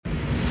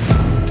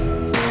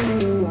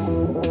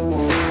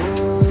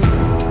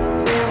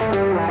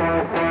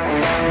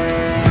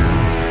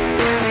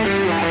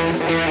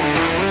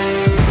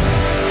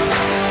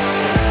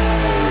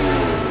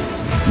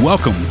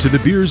Welcome to the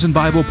Beers and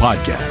Bible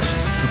Podcast,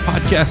 a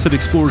podcast that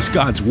explores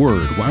God's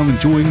Word while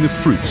enjoying the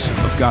fruits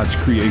of God's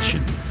creation.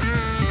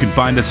 You can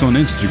find us on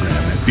Instagram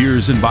at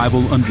Beers and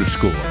Bible _, on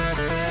Facebook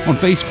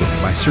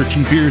by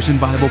searching Beers and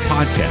Bible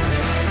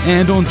Podcast,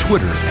 and on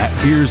Twitter at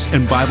Beers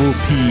and Bible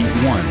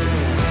P1.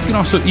 You can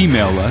also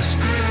email us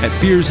at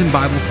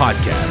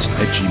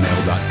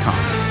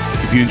beersandbiblepodcast@gmail.com.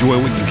 If you enjoy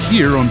what you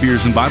hear on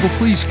Beers and Bible,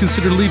 please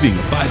consider leaving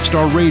a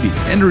 5-star rating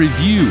and a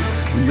review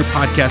on your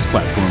podcast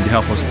platform to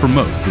help us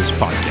promote this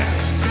podcast.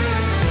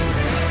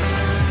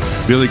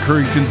 Billy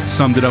Currington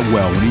summed it up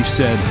well when he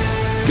said,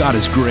 God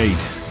is great,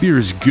 beer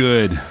is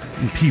good,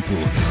 and people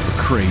are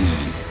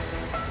crazy.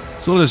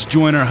 So let us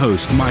join our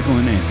hosts, Michael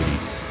and Anthony,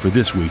 for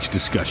this week's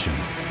discussion.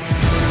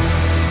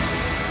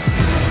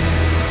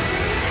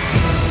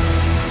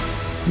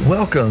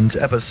 Welcome to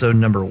episode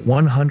number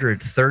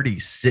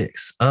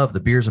 136 of the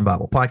Beers and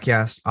Bible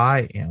Podcast.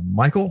 I am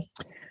Michael.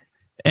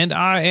 And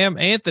I am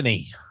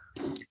Anthony.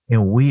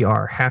 And we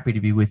are happy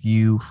to be with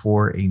you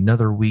for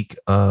another week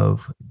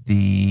of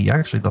the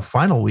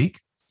final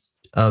week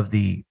of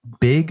the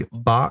Big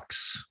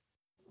Box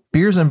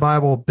Beers and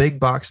Bible Big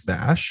Box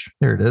Bash.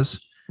 There it is.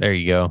 There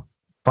you go.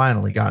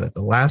 Finally got it.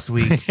 The last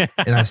week,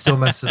 and I still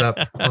messed it up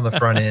on the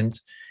front end.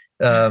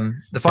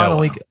 The final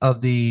week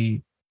of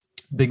the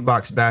Big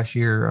Box Bash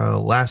here.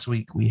 Last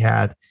week we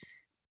had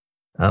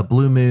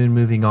Blue Moon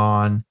moving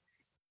on,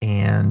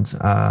 and it's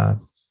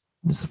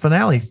the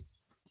finale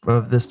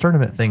of this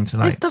tournament thing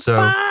tonight. It's the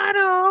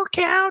final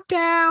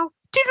countdown.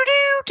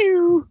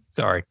 Do.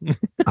 Sorry.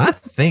 I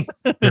think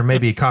there may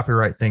be a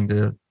copyright thing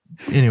to.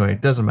 Anyway,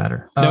 it doesn't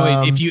matter.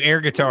 No, if you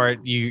air guitar it,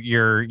 you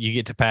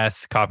get to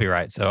pass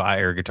copyright. So I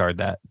air guitared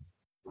that.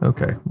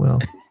 Okay, well,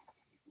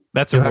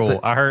 that's a rule.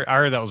 I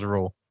heard that was a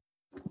rule.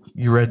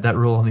 You read that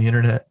rule on the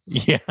internet?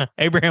 Yeah,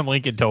 Abraham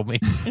Lincoln told me.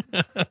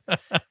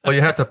 Well, you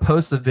have to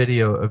post the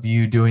video of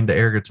you doing the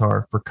air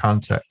guitar for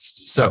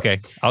context. So okay,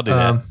 I'll do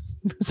that.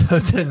 So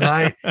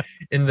tonight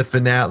in the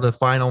finale, the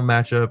final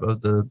matchup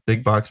of the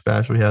Big Box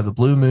Bash, we have the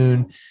Blue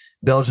Moon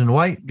Belgian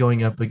White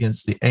going up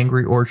against the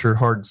Angry Orchard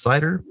Hard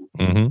Cider.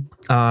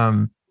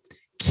 Mm-hmm.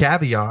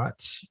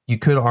 Caveat: you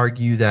could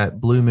argue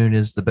that Blue Moon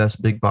is the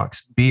best big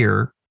box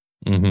beer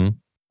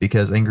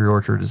because Angry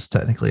Orchard is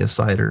technically a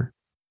cider.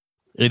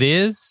 It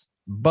is,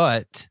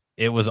 but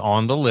it was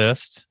on the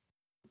list.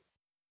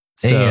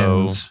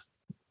 So,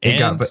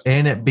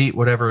 and it beat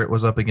whatever it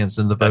was up against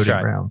in the voting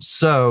round.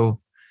 So,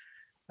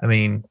 I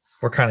mean,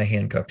 we're kind of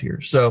handcuffed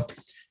here. So,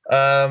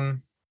 I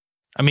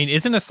mean,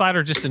 isn't a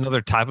cider just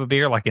another type of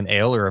beer, like an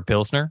ale or a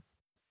pilsner?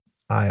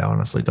 I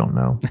honestly don't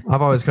know.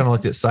 I've always kind of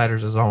looked at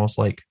ciders as almost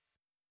like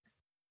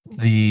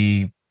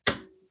the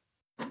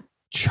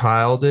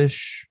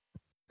childish.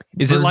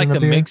 Is it like the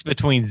mix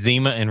between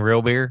Zima and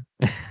real beer?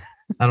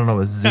 I don't know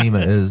what Zima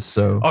is.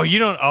 So you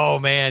don't. Oh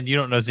man, you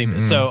don't know Zima.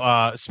 Mm-hmm. So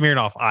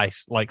Smirnoff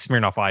Ice, like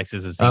Smirnoff Ice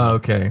is a Zima. Oh,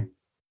 okay.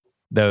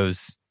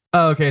 Those.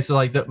 Oh, okay. So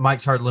like the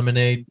Mike's Hard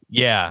Lemonade.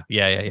 Yeah.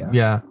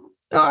 Oh,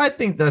 I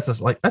think that's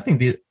I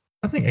think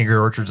Angry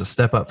Orchard's a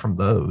step up from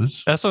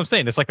those. That's what I'm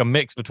saying. It's like a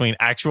mix between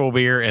actual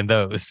beer and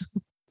those.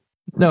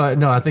 No. I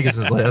think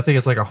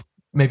it's like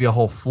maybe a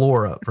whole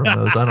floor up from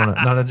those. I don't know.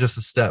 Not just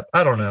a step.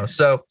 I don't know.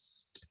 So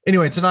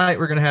anyway, tonight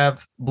we're going to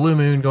have Blue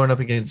Moon going up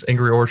against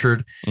Angry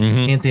Orchard.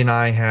 Mm-hmm. Anthony and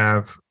I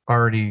have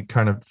already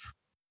kind of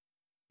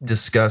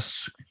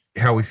discussed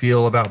how we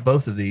feel about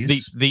both of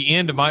these. The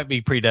end might be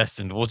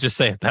predestined. We'll just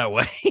say it that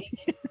way.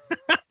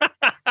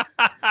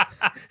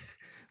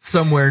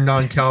 Somewhere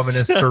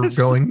non-Calvinists are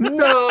going, no.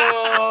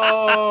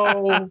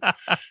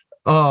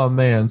 Oh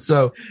man.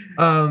 So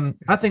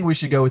I think we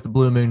should go with the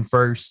Blue Moon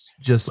first,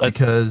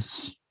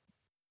 because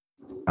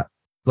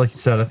like you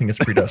said, I think it's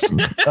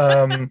predestined.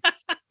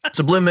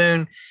 So Blue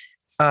Moon,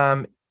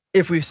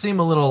 if we seem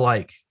a little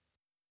like,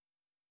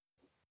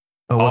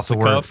 what's the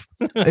word?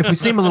 If we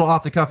seem a little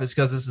off the cuff, it's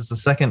because this is the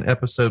second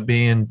episode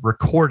being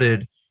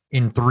recorded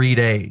in 3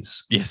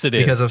 days. Yes, it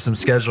is. Because of some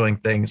scheduling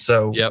things.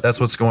 So That's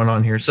what's going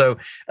on here. So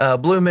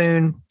Blue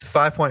Moon,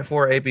 5.4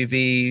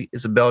 ABV,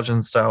 is a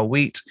Belgian style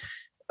wheat.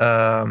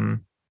 It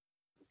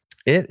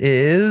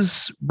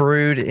is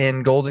brewed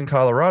in Golden,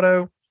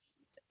 Colorado.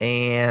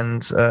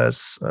 And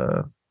it's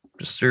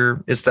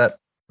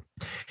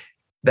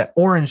that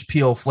orange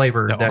peel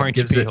flavor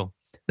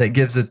that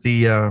gives it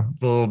the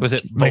little. Was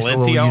it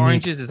Valencia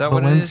oranges? Is that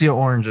what it is? Valencia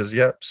oranges.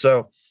 Yep.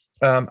 So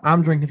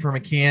I'm drinking from a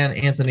can.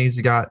 Anthony's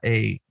got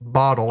a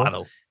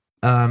bottle.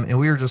 And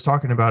we were just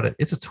talking about it.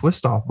 It's a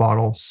twist off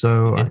bottle.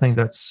 So I think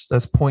that's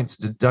points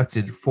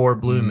deducted for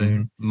Blue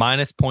Moon.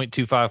 Minus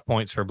 0.25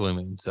 points for Blue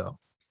Moon. So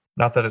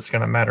not that it's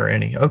going to matter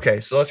any.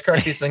 Okay. So let's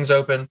crack these things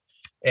open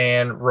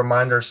and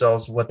remind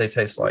ourselves what they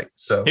taste like.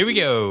 So here we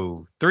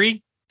go.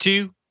 3,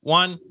 2,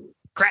 1,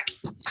 crack.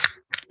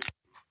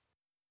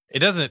 It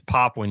doesn't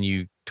pop when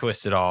you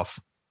twist it off.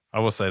 I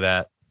will say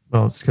that.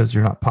 Well, it's because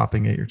you're not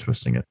popping it. You're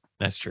twisting it.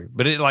 That's true.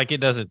 But it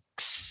doesn't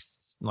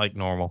like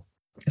normal.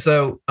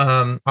 So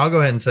I'll go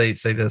ahead and say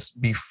this.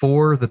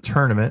 Before the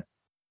tournament,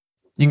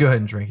 you can go ahead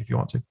and drink if you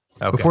want to.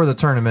 Okay. Before the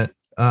tournament,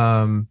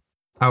 I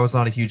was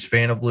not a huge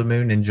fan of Blue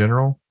Moon in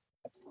general.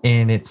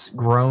 and it's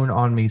grown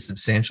on me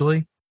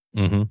substantially.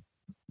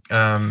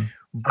 Mm-hmm.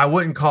 I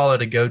wouldn't call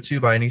it a go-to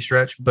by any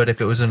stretch, but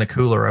if it was in a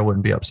cooler, I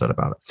wouldn't be upset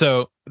about it.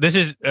 So this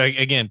is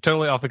again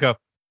totally off the cuff.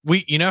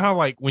 You know how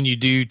like when you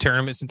do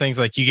tournaments and things,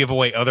 like you give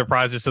away other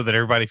prizes so that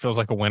everybody feels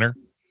like a winner.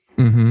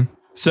 Mm-hmm.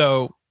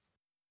 So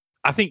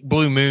I think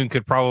Blue Moon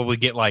could probably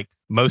get like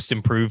most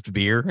improved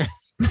beer.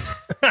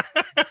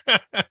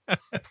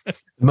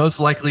 Most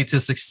likely to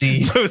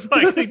succeed. Most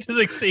likely to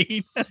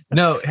succeed.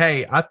 No,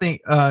 hey, I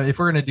think if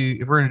we're gonna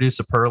do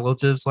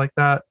superlatives like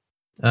that,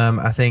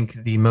 I think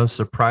the most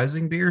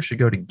surprising beer should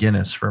go to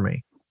Guinness for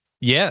me.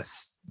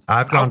 Yes,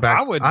 I've gone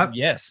back.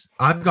 Yes,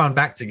 I've gone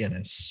back to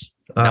Guinness.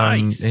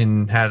 Nice.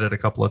 And had it a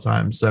couple of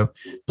times. So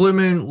Blue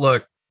Moon,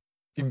 look,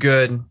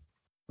 good,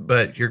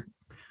 but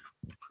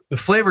the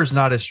flavor's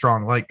not as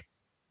strong. Like,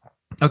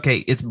 okay,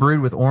 it's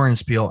brewed with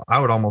orange peel. I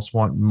would almost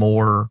want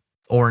more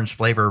orange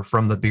flavor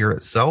from the beer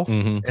itself.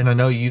 Mm-hmm. And I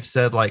know you've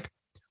said like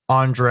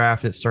on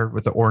draft it's served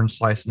with the orange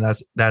slice, and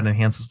that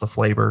enhances the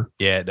flavor.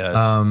 Yeah, it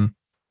does.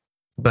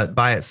 But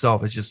by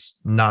itself, it's just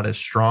not as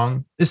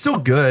strong. It's still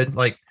good.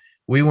 Like,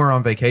 we were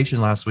on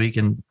vacation last week,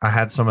 and I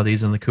had some of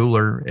these in the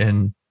cooler,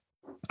 and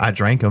I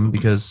drank them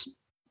because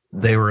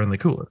they were in the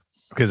cooler.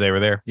 Because they were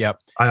there.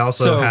 Yep. I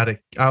also had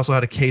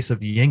a case of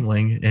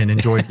Yingling and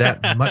enjoyed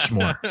that much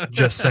more.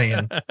 Just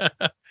saying.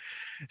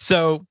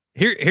 So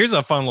here's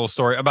a fun little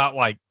story about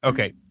like,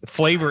 okay,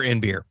 flavor in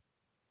beer.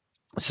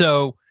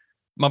 So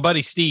my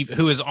buddy Steve,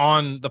 who is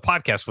on the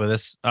podcast with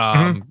us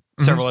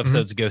several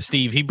episodes ago,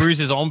 Steve, he brews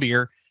his own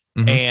beer.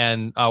 Mm-hmm.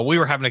 And we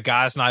were having a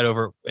guys' night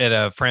over at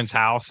a friend's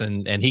house,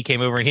 and he came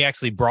over and he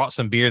actually brought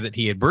some beer that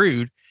he had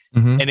brewed,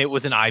 and it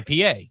was an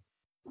IPA.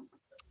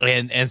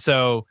 And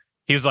so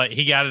he was like,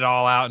 he got it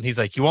all out, and he's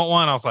like, "You want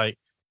one?" I was like,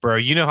 "Bro,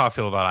 you know how I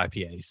feel about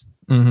IPAs."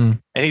 Mm-hmm.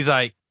 And he's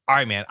like, "All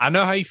right, man, I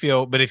know how you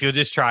feel, but if you'll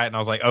just try it." And I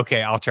was like,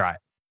 "Okay, I'll try it."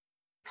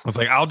 I was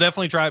like, "I'll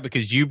definitely try it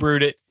because you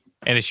brewed it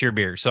and it's your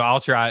beer, so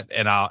I'll try it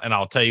and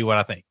I'll tell you what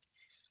I think."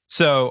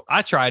 So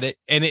I tried it,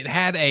 and it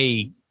had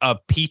a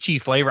peachy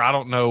flavor. I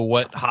don't know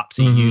what hops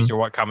he used or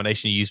what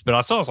combination he used, but I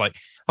was like,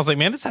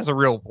 man, this has a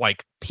real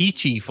like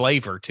peachy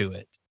flavor to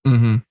it.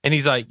 Mm-hmm. And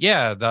he's like,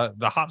 yeah,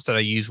 the hops that I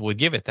use would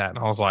give it that. And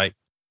I was like,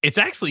 it's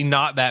actually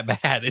not that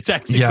bad. It's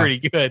actually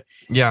pretty good.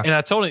 Yeah. And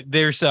I told him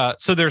there's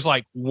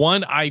like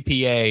one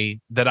IPA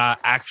that I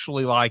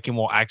actually like and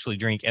will actually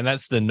drink, and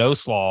that's the No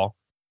Slaw,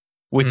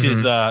 which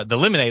is the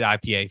Lemonade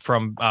IPA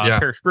from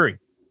Parish Brewery.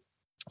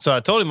 So I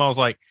told him, I was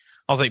like,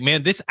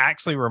 man, this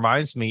actually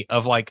reminds me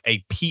of like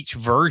a peach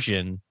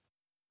version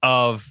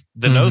of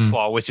the No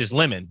Slaw, which is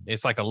lemon.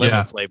 It's like a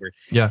lemon flavor.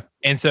 Yeah.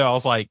 And so I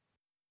was like,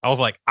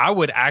 I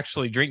would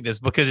actually drink this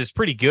because it's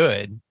pretty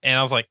good. And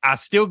I was like, I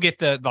still get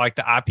the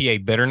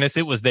IPA bitterness.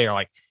 It was there.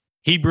 Like,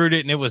 he brewed it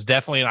and it was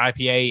definitely an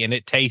IPA, and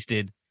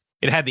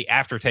it had the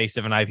aftertaste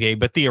of an IPA,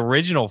 but the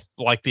original,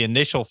 like the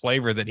initial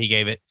flavor that he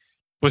gave it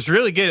was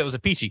really good. It was a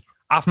peachy.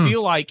 I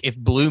feel like if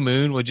Blue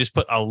Moon would just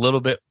put a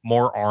little bit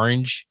more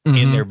orange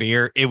in their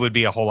beer, it would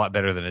be a whole lot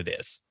better than it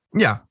is.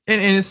 Yeah.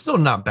 And it's still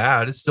not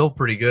bad. It's still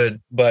pretty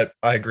good, but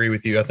I agree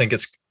with you. I think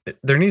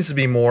there needs to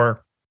be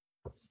more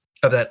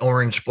of that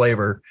orange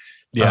flavor.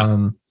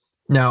 Yeah.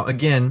 Now,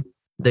 again,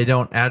 they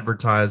don't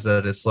advertise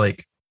that it's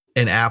like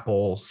an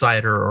apple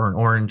cider or an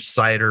orange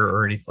cider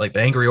or anything. Like,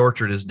 the Angry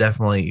Orchard is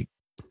definitely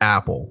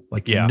apple.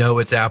 Like, you know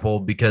it's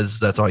apple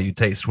because that's all you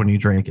taste when you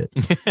drink it.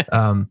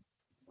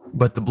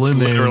 But the Blue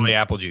Moon, literally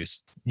apple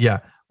juice. Yeah,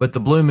 but the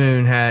Blue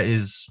Moon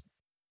is,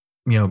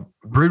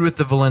 brewed with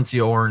the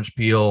Valencia orange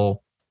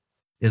peel,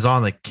 is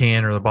on the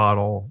can or the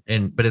bottle,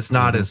 but it's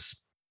not as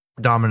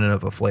dominant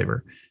of a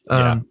flavor.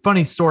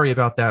 Funny story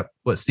about that.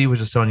 What Steve was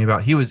just telling you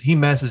about. He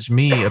messaged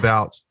me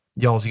about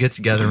y'all's get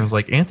together and was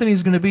like,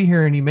 Anthony's going to be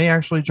here and he may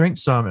actually drink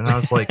some. And I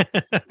was like,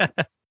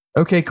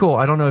 okay, cool.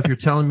 I don't know if you're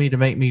telling me to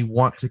make me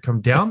want to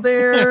come down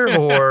there,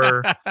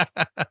 or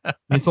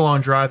it's a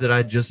long drive that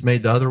I just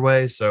made the other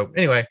way. So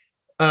anyway,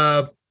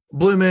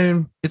 Blue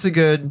Moon, it's a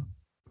 3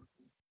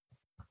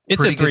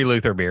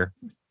 Luther beer.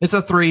 It's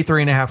a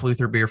 3.5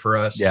 Luther beer for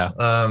us. Yeah.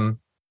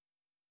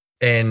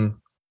 And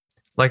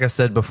like I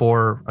said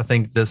before, I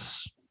think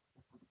the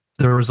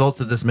results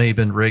of this may have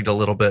been rigged a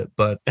little bit,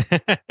 but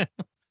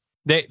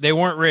they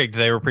weren't rigged.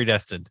 They were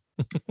predestined.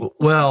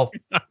 Well,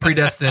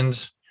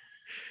 predestined.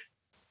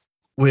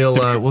 We'll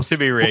to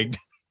be rigged.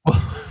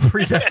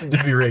 Predestined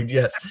to be rigged,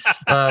 yes.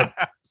 But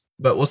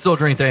we'll still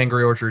drink the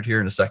Angry Orchard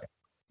here in a second.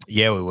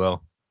 Yeah, we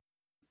will.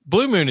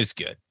 Blue Moon is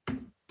good.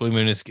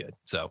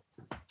 So,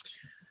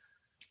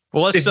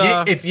 well, let's.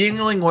 If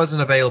Yingling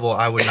wasn't available,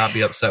 I would not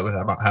be upset with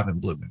about having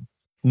Blue Moon.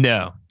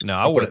 No,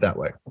 I put it that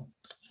way.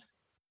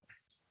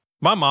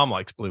 My mom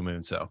likes Blue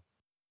Moon, so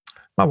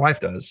my wife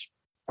does.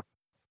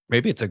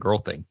 Maybe it's a girl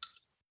thing.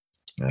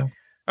 Yeah.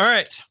 All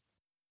right,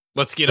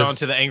 let's get on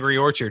to the Angry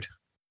Orchard.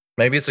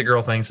 Maybe it's a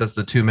girl thing, says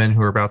the two men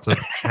who are about to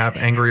have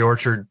Angry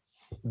Orchard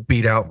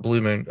beat out Blue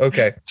Moon.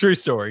 Okay. True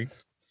story.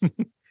 Here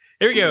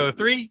we go.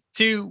 3,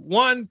 2,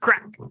 1,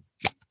 crack.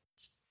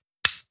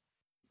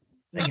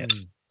 Dang it.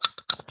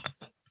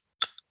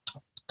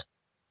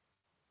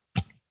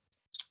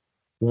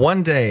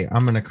 one day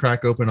I'm going to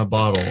crack open a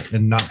bottle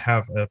and not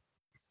have a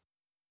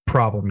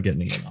problem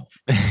getting it off.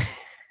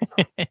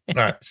 All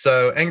right.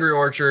 So Angry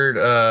Orchard,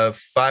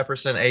 5%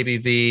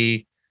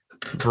 ABV,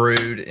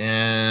 brewed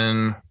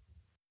in.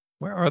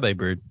 Where are they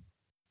brewed?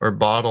 Or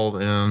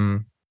bottled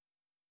in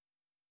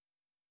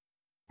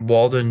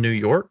Walden, New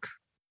York.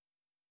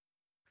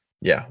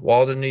 Yeah,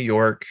 Walden, New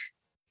York.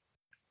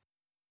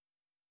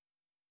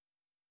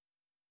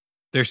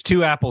 There's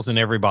 2 apples in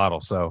every bottle,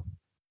 so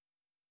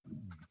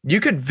you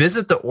could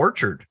visit the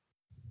orchard.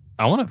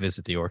 I want to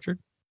visit the orchard.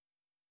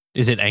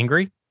 Is it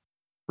Angry?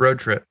 Road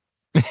trip.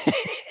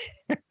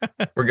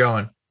 We're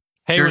going.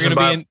 Hey, we're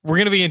gonna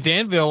be in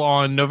Danville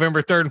on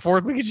November 3rd and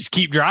 4th. We could just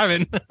keep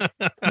driving.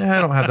 I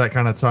don't have that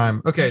kind of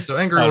time. Okay, so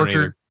Angry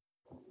Orchard.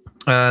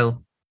 We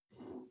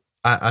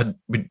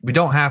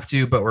don't have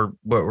to, but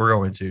we're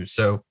going to.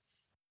 So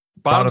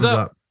bottoms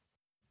up.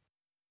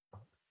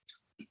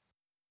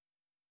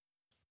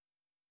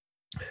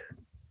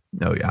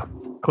 No, yeah.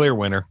 Clear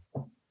winner.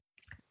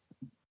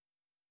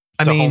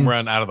 It's a home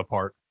run out of the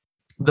park.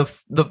 The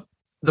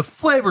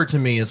flavor to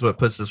me is what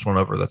puts this one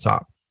over the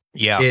top.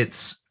 Yeah.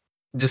 It's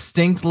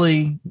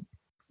distinctly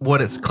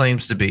what it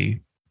claims to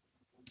be.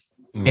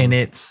 And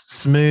it's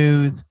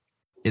smooth.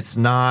 It's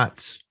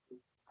not,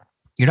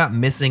 you're not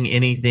missing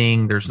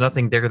anything. There's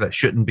nothing there that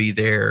shouldn't be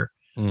there.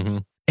 Mm-hmm.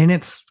 And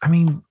it's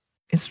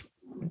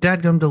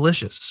dadgum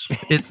delicious.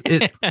 It's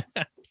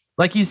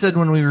like you said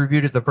when we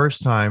reviewed it the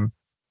first time,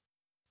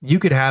 you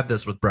could have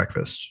this with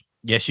breakfast.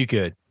 Yes, you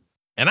could.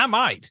 And I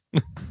might.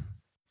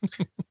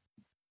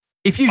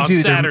 If you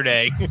do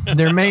Saturday,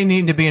 there may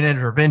need to be an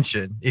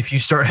intervention if you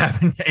start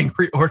having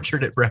Angry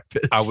Orchard at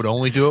breakfast. I would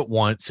only do it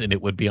once, and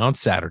it would be on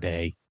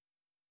Saturday.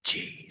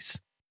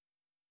 Jeez.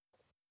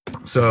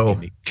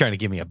 So trying to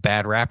give me a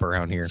bad rap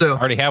around here. So I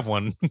already have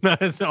one on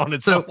its own.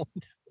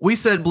 We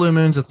said Blue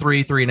Moon's a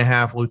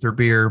 3.5 Luther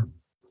beer.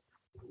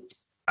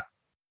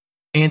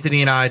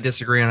 Anthony and I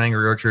disagree on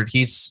Angry Orchard.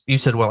 You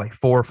said what, like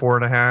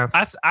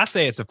 4.5? I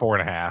say it's a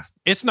 4.5.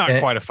 It's not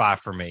quite a 5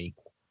 for me.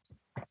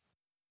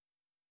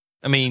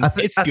 I mean,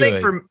 it's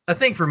good. I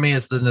think for me,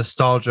 it's the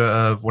nostalgia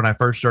of when I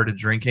first started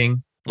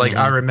drinking. Like,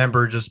 I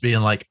remember just being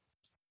like,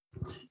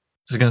 this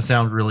is going to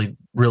sound really,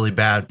 really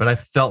bad, but I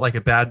felt like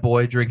a bad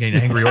boy drinking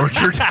Angry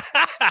Orchard,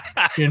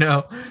 you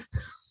know?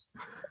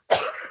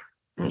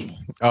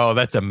 Oh,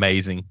 that's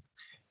amazing.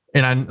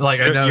 And I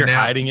know you're now,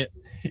 hiding it.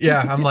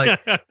 Yeah. I'm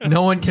like,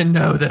 no one can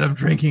know that I'm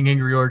drinking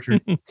Angry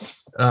Orchard.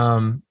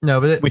 No,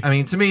 but I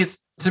mean, to me, it's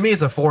a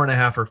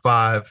 4.5 or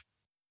 5.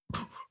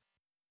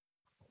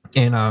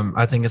 And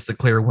I think it's the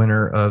clear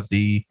winner of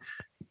the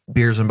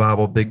Beers and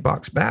Bible Big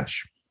Box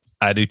Bash.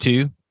 I do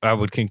too. I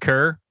would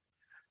concur.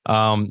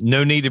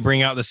 No need to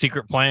bring out the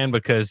secret plan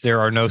because there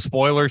are no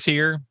spoilers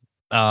here.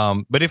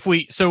 But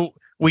we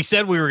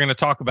said we were going to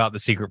talk about the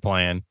secret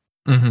plan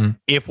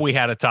if we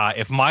had a tie.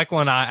 If Michael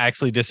and I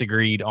actually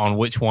disagreed on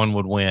which one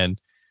would win,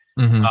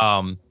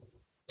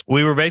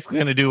 we were basically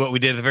going to do what we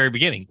did at the very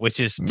beginning, which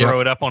is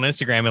throw it up on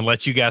Instagram and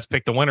let you guys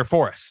pick the winner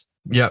for us.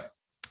 Yep.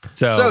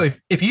 So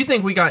if you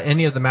think we got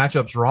any of the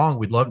matchups wrong,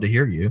 we'd love to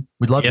hear you.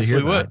 We'd love to hear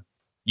that. Would.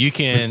 You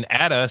can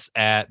add us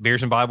at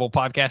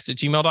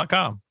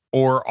beersandbiblepodcast@gmail.com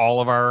or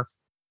all of our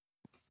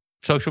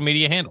social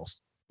media handles.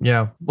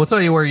 Yeah. We'll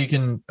tell you where you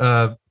can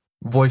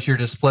voice your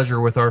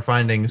displeasure with our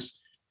findings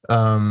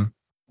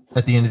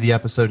at the end of the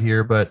episode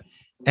here. But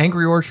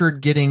Angry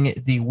Orchard getting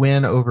the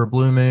win over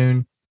Blue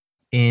Moon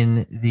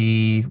in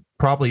the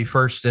probably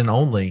first and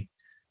only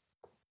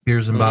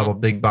Beers and Bible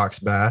Big Box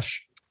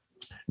Bash.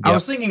 Yep. I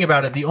was thinking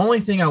about it. The only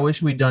thing I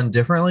wish we'd done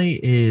differently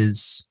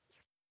is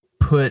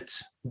put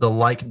the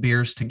like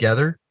beers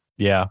together.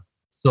 Yeah.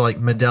 So like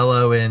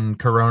Modelo and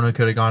Corona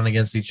could have gone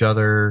against each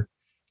other.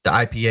 The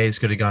IPAs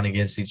could have gone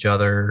against each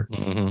other.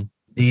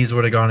 These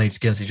would have gone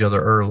against each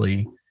other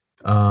early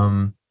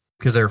because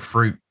they're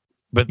fruit.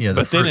 But then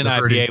an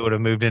IPA would have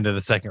moved into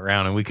the second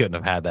round and we couldn't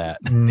have had that.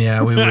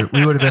 Yeah, we would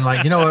have been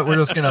like, you know what? We're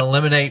just going to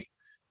eliminate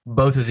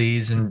both of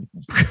these and...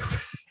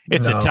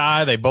 It's a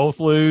tie. They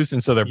both lose,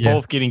 and so they're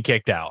both getting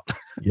kicked out.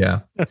 Yeah.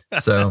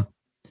 So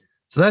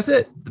that's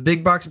it. The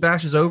Big Box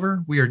Bash is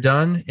over. We are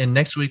done, and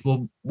next week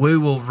we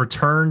will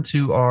return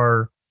to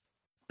our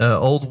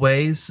old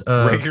ways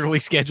of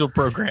regularly scheduled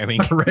programming.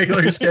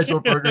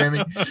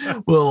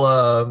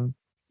 We'll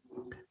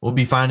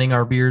be finding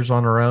our beers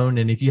on our own,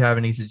 and if you have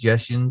any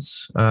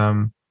suggestions,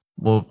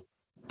 we'll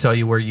tell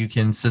you where you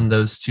can send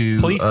those to.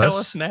 Please tell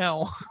us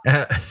now.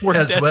 We're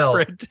as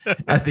desperate. Well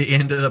at the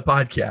end of the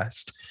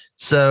podcast.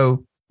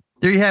 So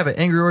there you have it.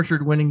 Angry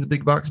Orchard winning the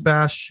Big Box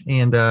Bash.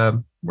 And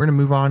we're going to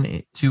move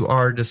on to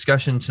our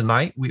discussion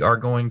tonight. We are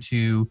going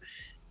to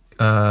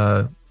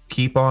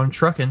keep on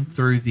trucking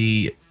through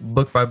the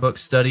book by book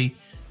study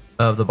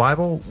of the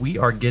Bible. We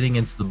are getting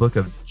into the book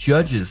of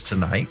Judges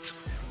tonight.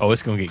 Oh,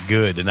 it's going to get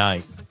good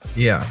tonight.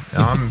 Yeah,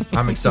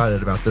 I'm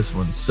excited about this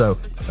one. So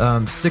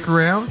stick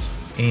around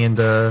and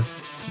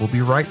we'll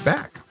be right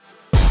back.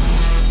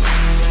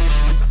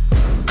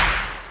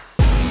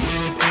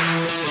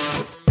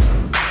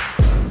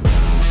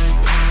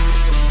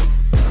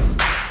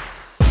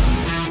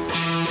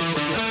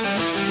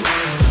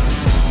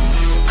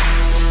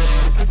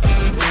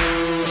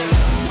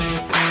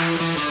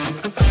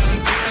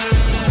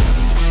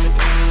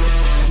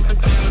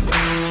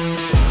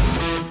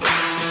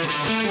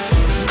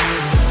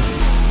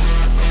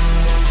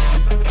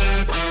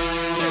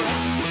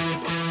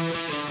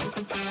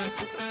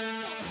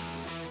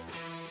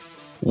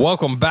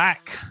 Welcome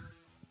back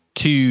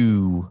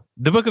to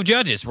the Book of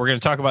Judges. We're going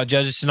to talk about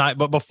Judges tonight,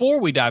 but before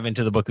we dive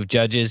into the Book of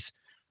Judges,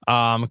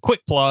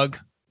 quick plug.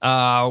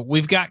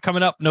 We've got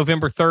coming up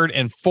November 3rd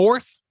and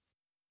 4th,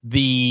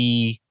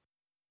 the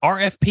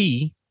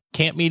RFP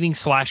camp meeting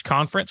 /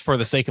 conference for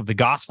the sake of the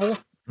gospel.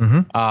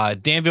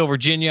 Danville,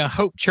 Virginia.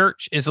 Hope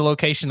Church is the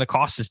location. The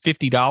cost is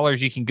 $50.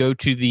 You can go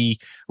to the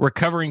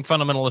Recovering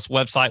Fundamentalist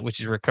website, which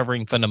is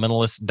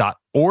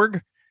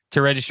recoveringfundamentalist.org,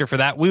 to register for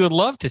that. We would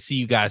love to see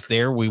you guys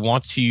there. We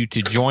want you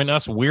to join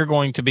us. We're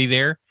going to be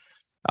there.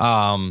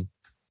 And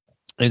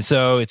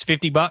so it's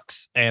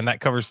 $50, and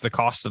that covers the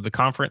cost of the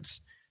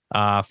conference,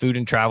 food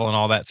and travel and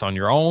all that's on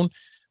your own.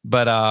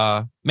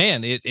 But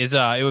man, it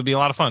would be a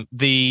lot of fun.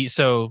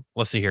 So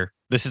let's see here.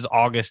 This is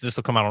August. This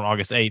will come out on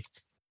August 8th.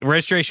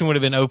 Registration would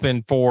have been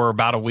open for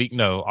about a week.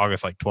 No,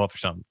 August 12th or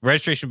something.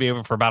 Registration would be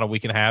open for about a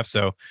week and a half.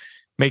 So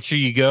make sure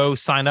you go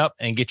sign up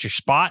and get your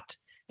spot.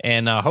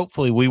 And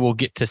hopefully we will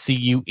get to see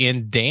you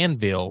in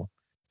Danville,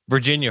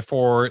 Virginia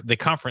for the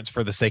conference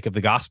for the sake of the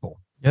gospel.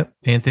 Yep.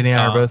 Anthony and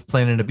I are both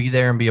planning to be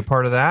there and be a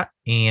part of that.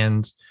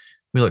 And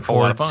we look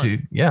forward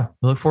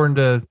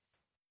to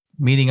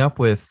meeting up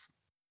with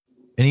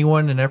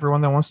anyone and everyone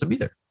that wants to be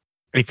there.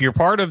 If you're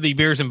part of the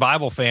Beers and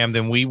Bible fam,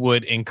 then we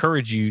would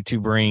encourage you to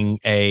bring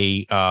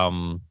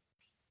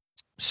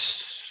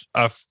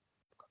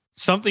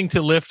something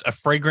to lift a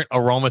fragrant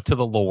aroma to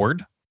the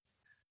Lord,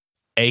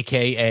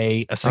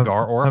 aka a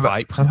cigar or a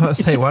pipe. I'm about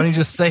to say, why don't you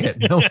just say it?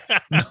 No.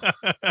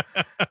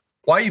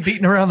 Why are you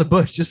beating around the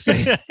bush? Just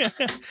say it.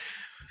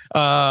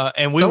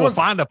 And we will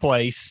find a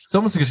place.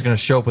 Someone's just going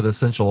to show up with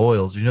essential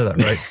oils. You know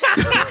that, right?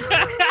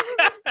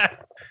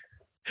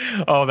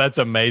 Oh, that's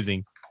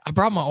amazing. I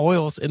brought my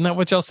oils. Isn't that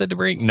what y'all said to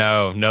bring?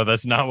 No,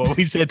 that's not what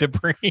we said to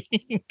bring.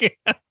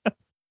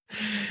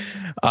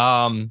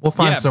 We'll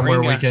find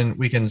somewhere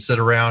we can sit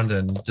around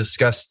and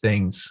discuss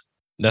things.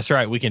 That's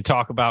right. We can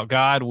talk about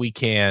God. We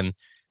can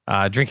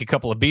drink a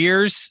couple of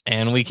beers,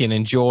 and we can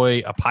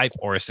enjoy a pipe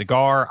or a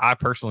cigar. I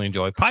personally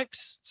enjoy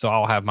pipes, so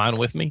I'll have mine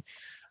with me.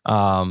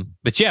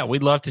 But yeah,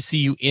 we'd love to see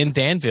you in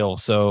Danville.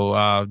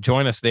 So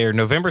join us there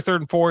November 3rd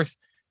and 4th.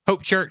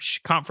 Hope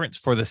Church Conference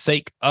for the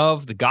sake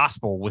of the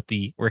gospel with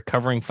the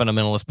Recovering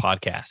Fundamentalist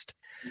podcast.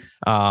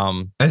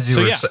 As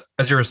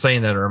you were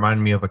saying that, it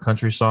reminded me of a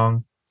country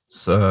song.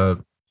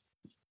 So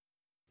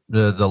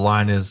the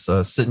line is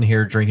sitting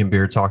here drinking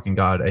beer, talking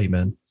God,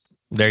 amen.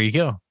 There you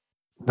go.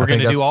 We're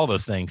going to do all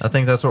those things. I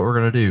think that's what we're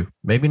going to do.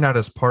 Maybe not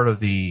as part of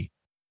the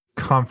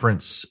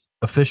conference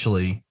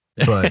officially,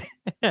 but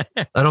I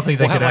don't think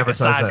they could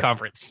advertise that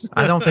conference.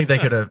 I don't think they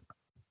could have.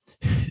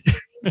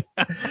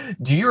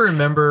 Do you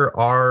remember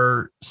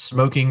our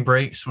smoking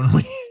breaks when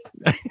we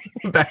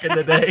back in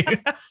the day?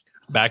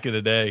 Back in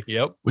the day,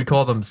 yep. We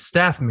call them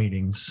staff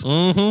meetings.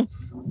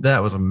 Mm-hmm.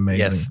 That was amazing.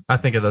 Yes. I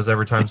think of those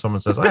every time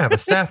someone says, I have a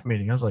staff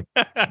meeting. I was like,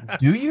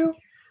 do you?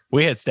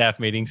 We had staff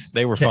meetings.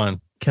 They were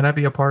fun. Can I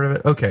be a part of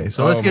it? Okay,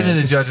 so let's get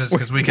into Judges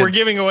because we're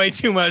giving away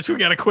too much. We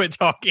got to quit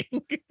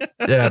talking.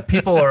 Yeah,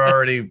 people are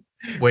already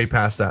way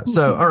past that.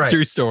 So, all right.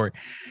 True story.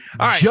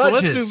 All right, Judges.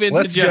 So let's move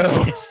into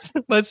Judges.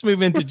 Let's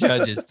move into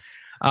Judges.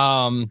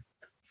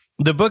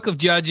 The Book of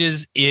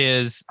Judges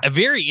is a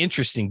very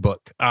interesting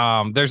book.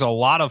 There's a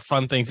lot of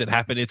fun things that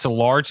happen. It's a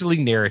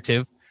largely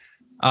narrative,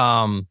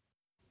 and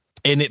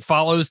it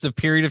follows the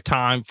period of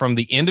time from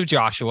the end of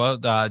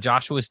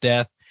Joshua's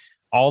death,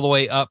 all the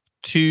way up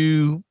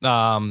to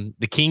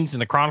the Kings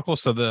and the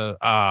Chronicles. So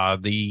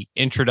the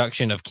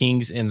introduction of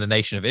kings in the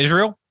nation of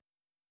Israel.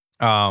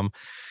 So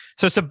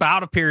it's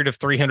about a period of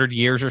 300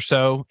 years or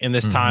so in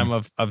this time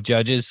of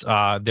Judges.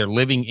 They're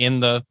living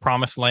in the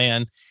Promised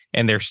Land,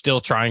 and they're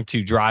still trying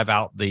to drive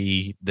out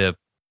the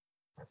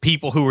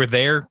people who were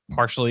there.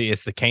 Partially,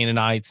 it's the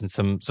Canaanites and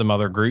some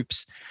other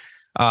groups.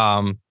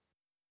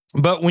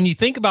 But when you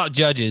think about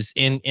Judges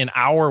in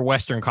our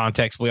Western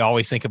context, we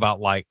always think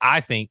about, like,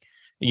 I think,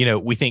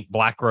 we think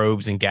black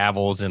robes and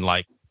gavels and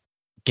like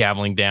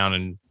gaveling down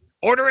and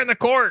order in the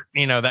court,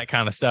 that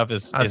kind of stuff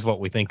is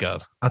what we think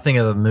of. I think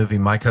of the movie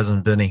My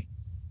Cousin Vinny.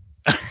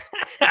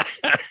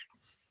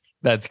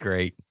 That's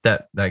great.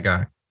 That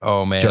guy.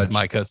 Oh man, Judge.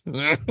 My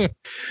cousin.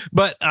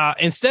 But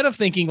instead of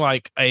thinking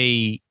like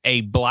a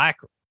black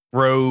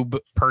robe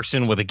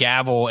person with a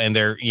gavel and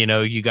there,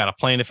 you got a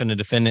plaintiff and a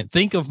defendant,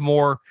 think of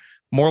more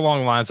along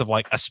the lines of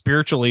like a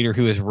spiritual leader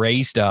who is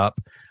raised up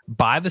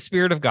by the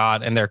Spirit of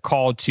God, and they're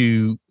called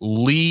to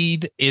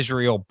lead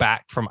Israel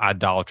back from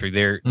idolatry.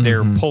 They're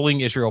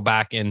pulling Israel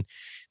back, and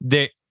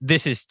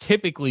this is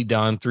typically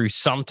done through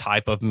some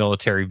type of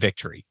military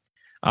victory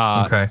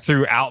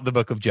throughout the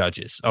Book of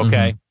Judges.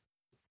 Okay.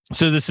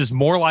 So this is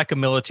more like a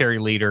military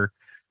leader.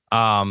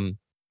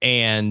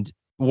 And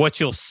what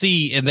you'll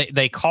see, and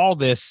they call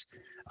this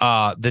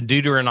the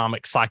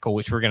Deuteronomic cycle,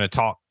 which we're going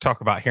to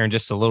talk about here in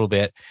just a little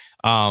bit.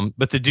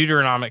 But the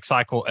Deuteronomic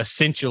cycle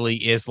essentially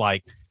is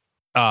like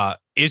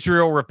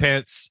Israel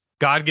repents,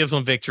 God gives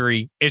them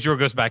victory, Israel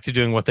goes back to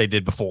doing what they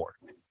did before.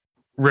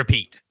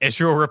 Repeat.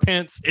 Israel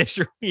repents,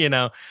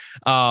 Israel,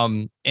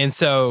 and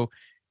so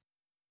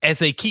as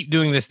they keep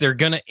doing this, they're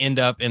going to end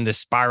up in this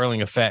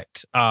spiraling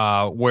effect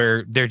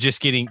where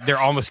they're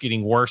almost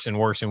getting worse and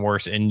worse and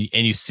worse. And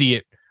you see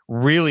it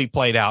really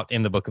played out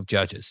in the book of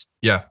Judges.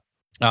 Yeah.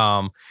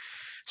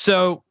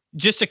 So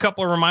just a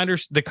couple of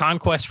reminders. The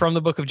conquest from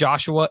the book of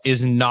Joshua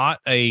is not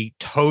a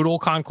total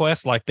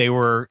conquest like they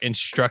were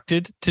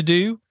instructed to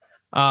do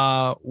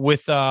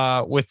with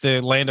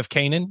the land of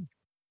Canaan.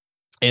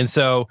 And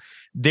so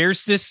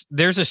there's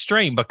a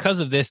strain because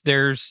of this.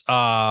 There's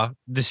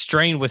the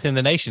strain within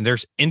the nation.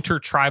 There's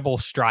intertribal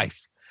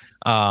strife.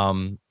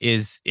 I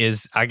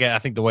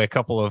think the way a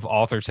couple of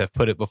authors have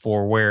put it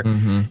before, where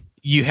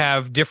you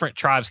have different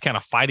tribes kind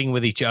of fighting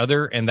with each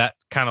other, and that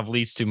kind of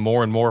leads to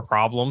more and more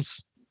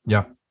problems.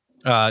 Yeah.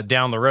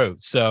 Down the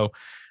road. So,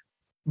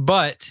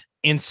 but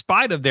in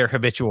spite of their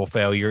habitual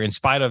failure, in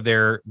spite of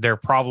their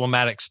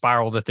problematic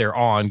spiral that they're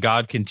on,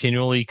 God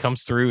continually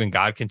comes through and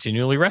God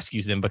continually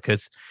rescues them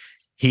because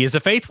he is a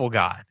faithful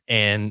God,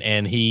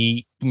 and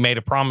he made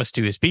a promise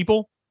to his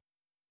people,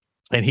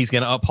 and he's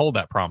going to uphold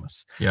that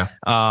promise. Yeah.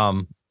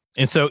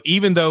 And so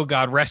even though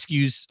God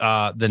rescues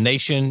the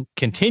nation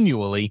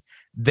continually,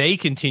 they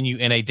continue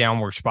in a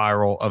downward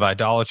spiral of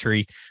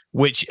idolatry,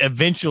 which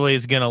eventually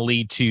is going to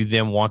lead to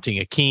them wanting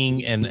a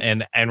king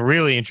and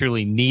really and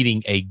truly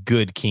needing a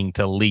good king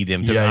to lead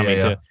them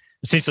to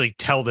essentially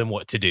tell them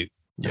what to do.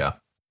 Yeah.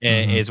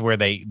 Is where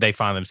they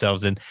find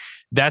themselves. And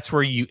that's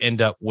where you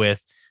end up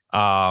with,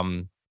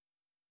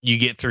 you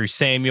get through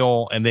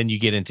Samuel, and then you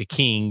get into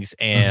Kings,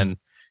 and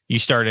you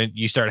start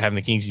having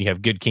the kings, and you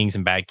have good kings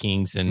and bad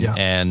kings.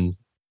 And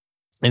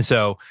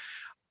so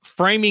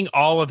framing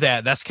all of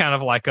that, that's kind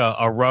of like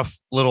a rough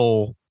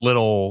little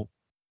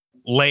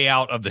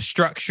layout of the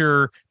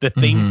structure, the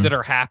things that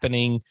are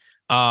happening.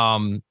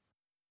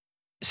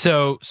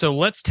 So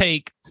let's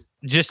take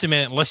just a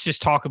minute. Let's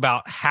just talk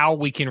about how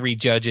we can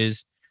read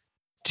Judges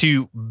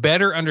to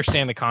better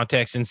understand the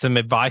context, and some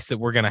advice that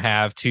we're going to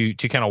have to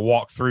kind of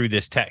walk through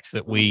this text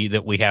that we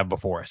have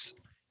before us.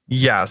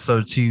 Yeah.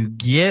 So to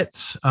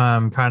get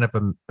kind of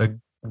a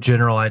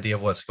general idea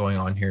of what's going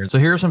on here. So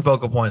here are some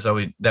focal points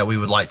that we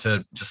would like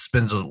to just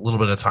spend a little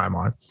bit of time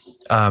on.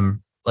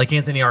 Like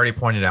Anthony already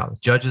pointed out,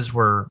 judges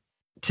were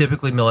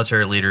typically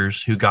military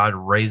leaders who God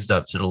raised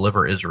up to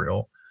deliver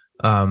Israel.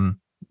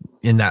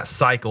 In that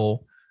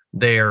cycle,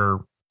 they're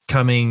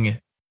coming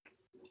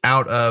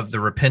out of the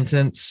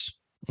repentance,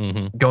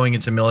 going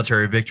into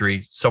military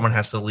victory. Someone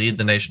has to lead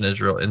the nation of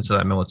Israel into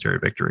that military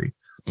victory.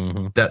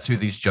 That's who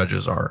these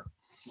judges are.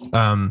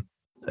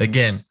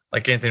 Again,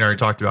 like Anthony already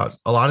talked about,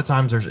 a lot of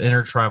times there's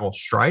intertribal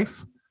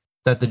strife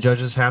that the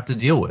judges have to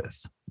deal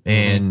with,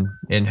 and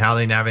how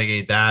they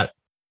navigate that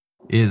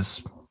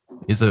is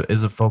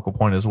a focal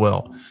point as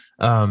well.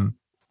 And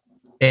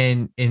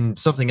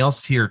something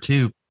else here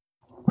too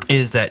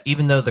is that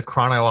even though the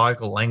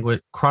chronological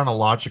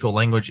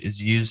language is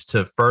used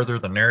to further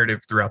the narrative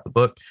throughout the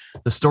book,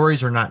 the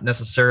stories are not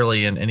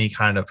necessarily in any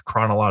kind of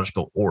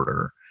chronological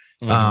order.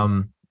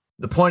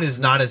 The point is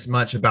not as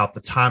much about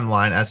the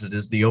timeline as it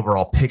is the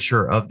overall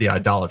picture of the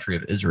idolatry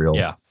of Israel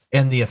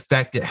and the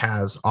effect it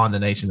has on the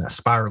nation, that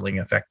spiraling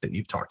effect that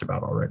you've talked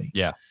about already.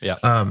 Yeah.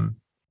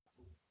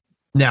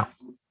 Now,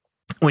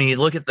 when you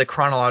look at the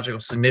chronological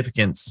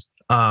significance,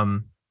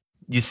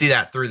 you see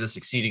that through the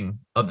succeeding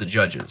of the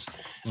judges.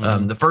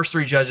 The first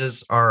three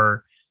judges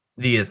are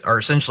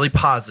essentially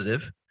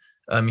positive.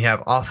 You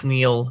have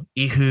Othniel,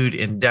 Ehud,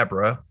 and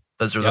Deborah.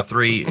 Those are the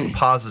three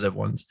positive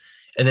ones.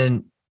 And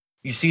then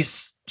you see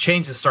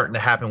changes starting to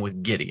happen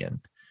with Gideon.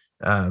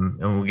 And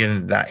we'll get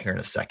into that here in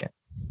a second.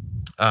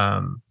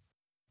 And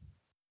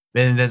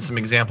then some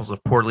examples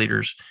of poor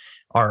leaders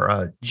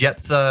are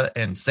Jephthah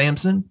and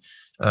Samson.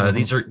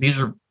 These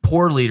are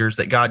poor leaders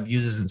that God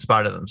uses in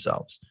spite of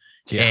themselves.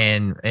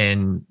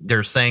 And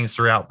there's sayings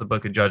throughout the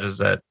book of Judges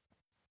that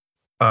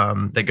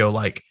they go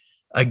like,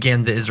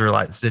 again, the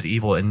Israelites did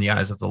evil in the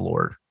eyes of the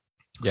Lord.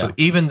 So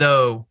even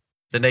though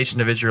the nation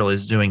of Israel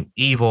is doing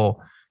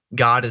evil,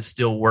 God is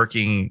still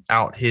working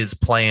out his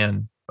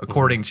plan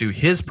according to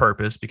his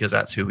purpose, because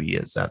that's who he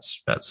is.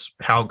 That's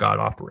how God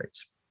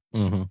operates.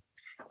 And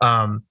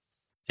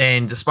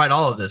despite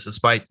all of this,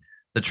 despite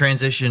the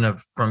transition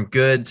from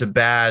good to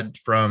bad,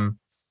 from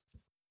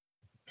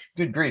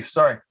good grief,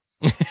 sorry.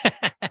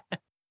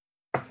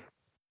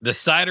 The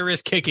cider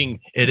is kicking.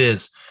 It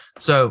is.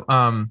 So,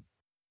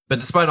 but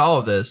despite all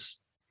of this,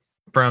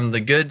 from the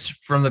good,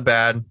 from the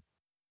bad,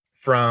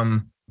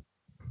 from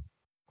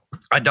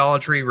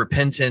idolatry,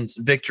 repentance,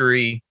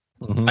 victory,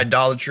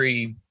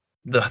 idolatry,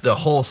 the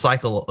whole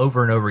cycle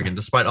over and over again,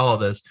 despite all of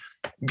this,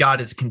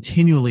 God is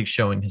continually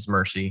showing his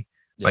mercy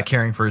by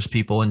caring for his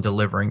people and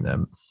delivering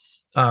them.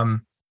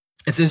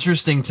 It's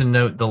interesting to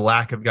note the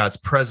lack of God's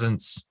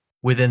presence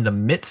within the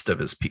midst of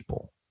his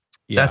people.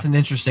 That's an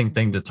interesting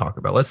thing to talk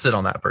about. Let's sit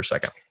on that for a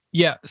second.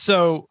 Yeah.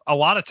 So a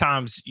lot of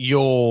times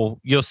you'll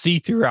see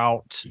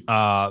throughout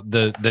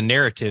the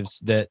narratives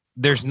that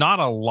there's not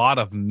a lot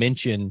of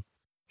mention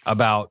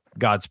about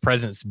God's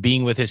presence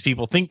being with his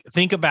people.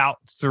 Think about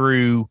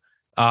through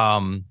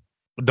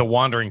the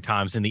wandering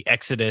times in the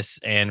Exodus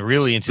and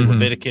really into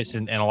Leviticus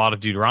and a lot of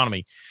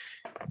Deuteronomy.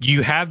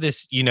 you have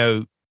this,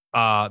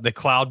 the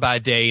cloud by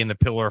day and the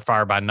pillar of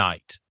fire by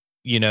night.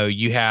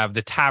 You have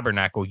the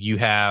tabernacle, you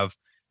have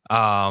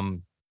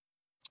the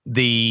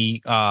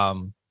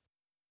ark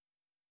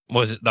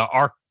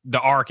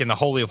and the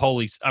Holy of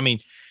Holies. I mean,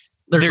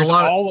 there's a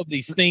lot all of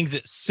these things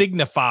that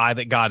signify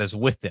that God is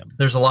with them.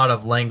 There's a lot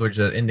of language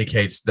that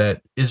indicates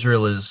that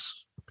Israel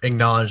is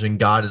acknowledging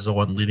God is the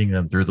one leading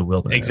them through the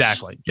wilderness.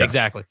 Exactly.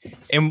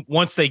 And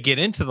once they get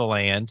into the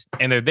land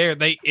and they're there,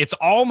 it's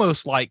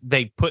almost like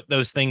they put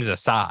those things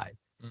aside.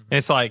 And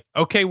it's like,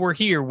 okay, we're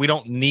here. We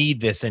don't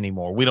need this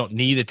anymore. We don't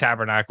need the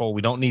tabernacle.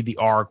 We don't need the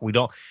ark.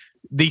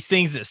 These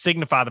things that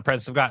signify the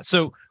presence of God.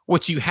 So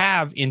what you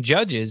have in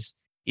Judges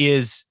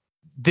is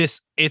this.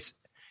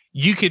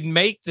 You could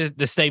make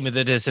the statement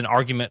that it's an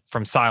argument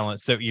from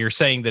silence, that you're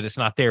saying that it's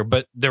not there.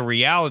 But the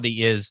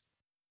reality is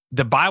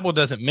the Bible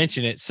doesn't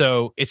mention it.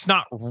 So it's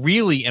not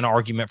really an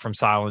argument from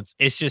silence.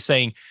 It's just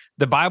saying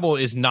the Bible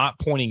is not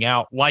pointing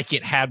out, like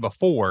it had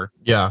before,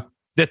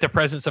 that the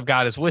presence of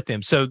God is with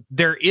him. So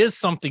there is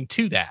something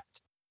to that.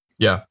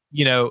 Yeah.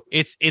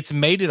 It's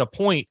made it a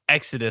point,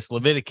 Exodus,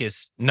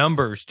 Leviticus,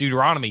 Numbers,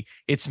 Deuteronomy,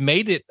 it's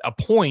made it a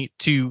point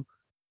to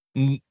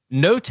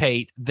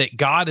notate that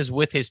God is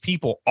with his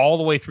people all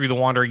the way through the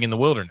wandering in the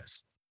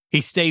wilderness.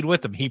 He stayed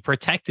with them. He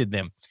protected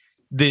them.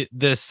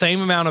 The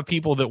same amount of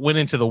people that went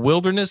into the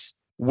wilderness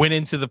went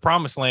into the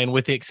promised land,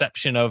 with the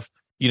exception of,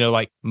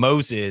 like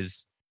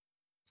Moses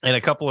and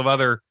a couple of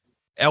other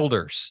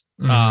elders,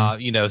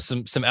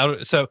 some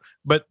elders. So,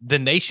 but the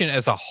nation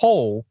as a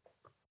whole,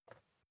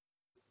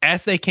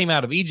 as they came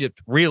out of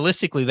Egypt,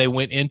 realistically, they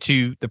went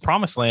into the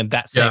promised land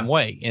that same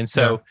way. And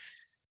so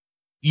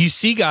you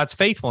see God's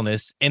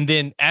faithfulness. And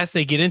then as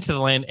they get into the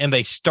land and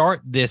they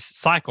start this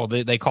cycle,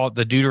 they call it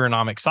the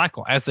Deuteronomic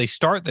cycle. As they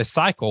start this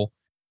cycle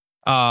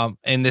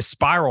and this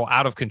spiral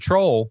out of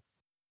control,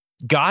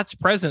 God's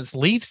presence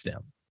leaves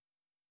them.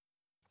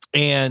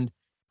 And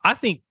I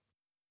think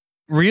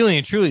really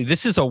and truly,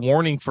 this is a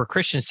warning for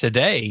Christians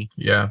today.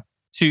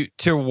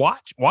 To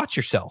watch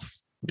yourself.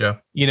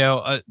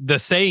 The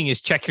saying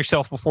is check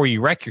yourself before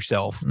you wreck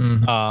yourself.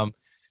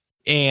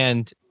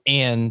 And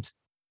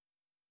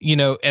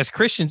as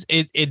Christians,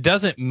 it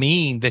doesn't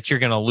mean that you're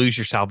going to lose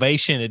your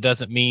salvation. It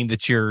doesn't mean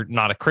that you're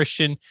not a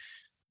Christian.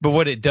 But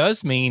what it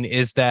does mean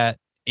is that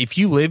if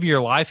you live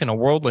your life in a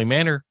worldly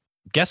manner,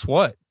 guess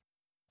what?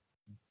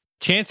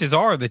 Chances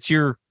are that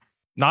you're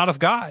not of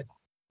God.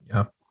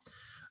 Yeah.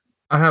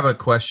 I have a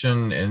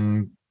question,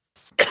 and,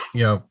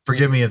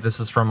 forgive me if this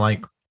is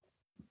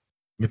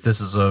if this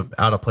is a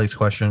out of place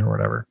question or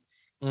whatever,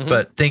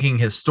 but thinking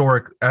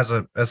historic as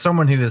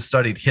someone who has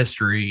studied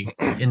history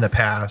in the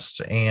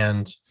past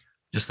and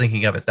just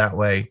thinking of it that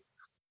way,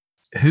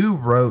 who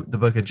wrote the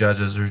book of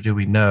Judges, or do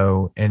we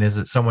know? And is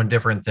it someone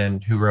different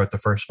than who wrote the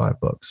first 5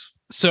 books?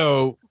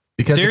 So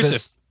because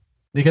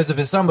if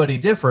it's somebody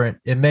different,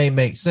 it may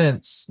make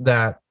sense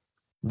that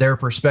their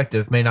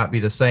perspective may not be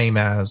the same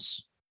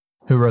as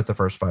who wrote the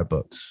first 5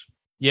 books.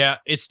 Yeah,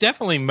 it's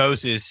definitely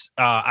Moses.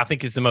 I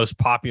think is the most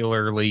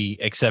popularly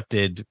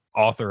accepted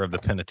author of the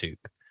Pentateuch.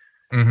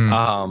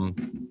 And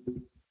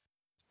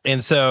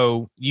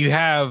so you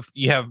have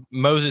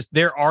Moses.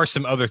 There are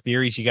some other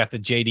theories. You got the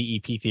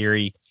JDEP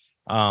theory,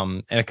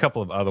 and a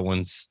couple of other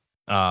ones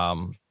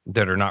that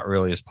are not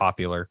really as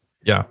popular.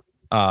 Yeah.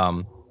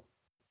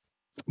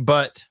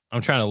 But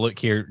I'm trying to look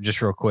here just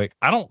real quick.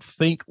 I don't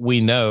think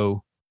we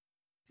know.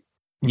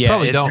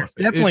 Probably don't.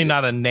 Definitely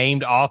not a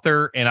named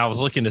author. And I was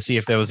looking to see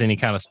if there was any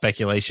kind of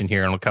speculation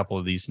here on a couple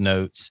of these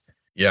notes.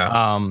 Yeah.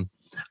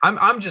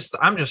 I'm just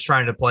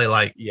trying to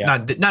play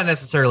not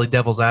necessarily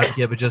devil's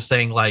advocate, but just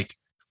saying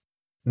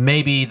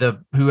maybe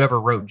whoever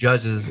wrote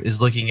Judges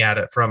is looking at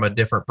it from a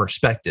different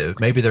perspective.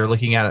 Maybe they're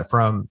looking at it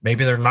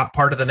maybe they're not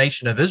part of the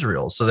nation of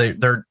Israel, so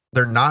they're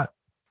not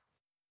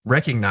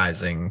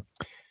recognizing.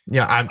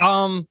 Yeah,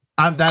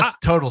 that's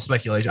total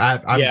speculation.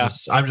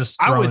 I'm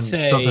just throwing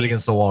something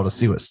against the wall to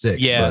see what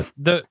sticks. Yeah,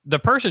 but the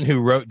person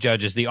who wrote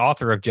Judges, the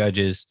author of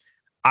Judges,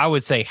 I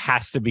would say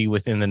has to be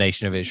within the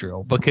nation of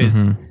Israel, because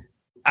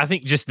I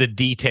think just the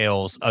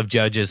details of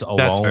Judges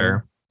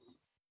alone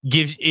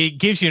gives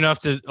you enough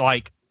to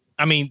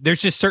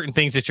there's just certain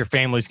things that your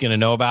family's going to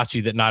know about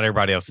you that not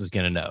everybody else is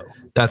going to know.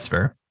 That's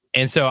fair.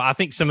 And so I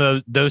think some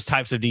of those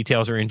types of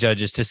details are in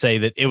Judges to say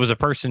that it was a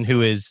person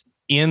who is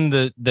in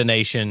the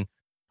nation,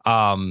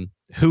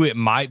 who it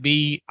might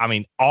be. I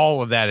mean,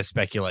 all of that is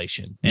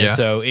speculation. And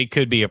so it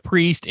could be a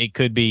priest. It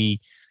could be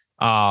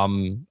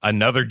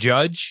another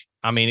judge.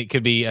 I mean, it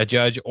could be a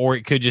judge, or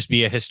it could just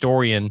be a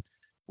historian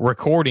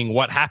recording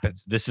what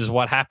happens. This is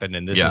what happened,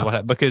 and this is what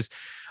happened. Because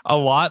a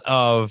lot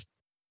of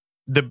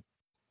the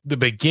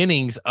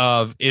beginnings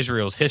of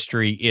Israel's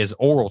history is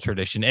oral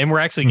tradition. And we're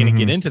actually going to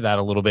get into that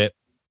a little bit.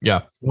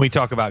 Yeah. When we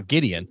talk about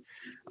Gideon.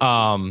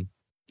 And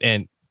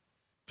we're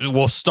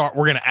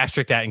going to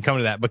asterisk that and come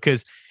to that,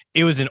 because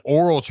it was an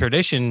oral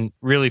tradition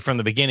really from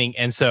the beginning.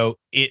 And so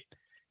it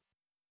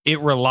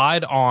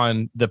relied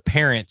on the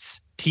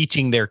parents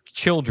teaching their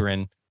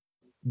children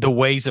the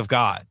ways of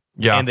God.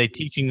 Yeah. And they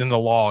teaching them the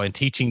law and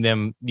teaching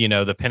them,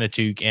 the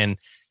Pentateuch. And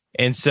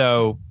And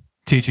so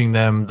teaching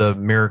them the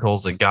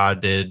miracles that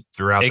God did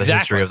throughout the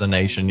history of the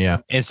nation. Yeah.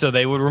 And so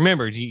they would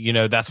remember, you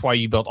know, that's why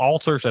you built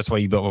altars. That's why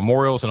you built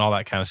memorials and all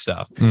that kind of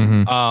stuff.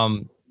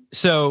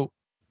 So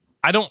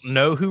I don't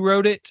know who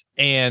wrote it,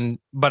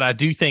 but I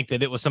do think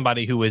that it was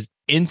somebody who was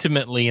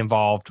intimately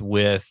involved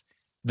with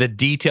the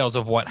details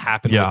of what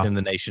happened within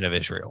the nation of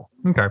Israel.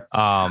 Okay.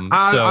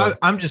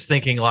 I'm just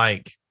thinking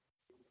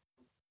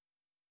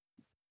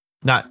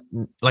not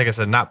like I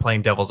said, not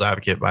playing devil's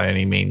advocate by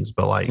any means,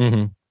 but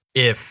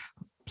if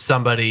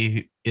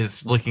somebody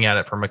is looking at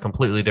it from a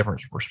completely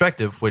different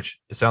perspective, which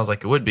it sounds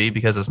like it would be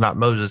because it's not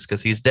Moses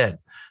because he's dead.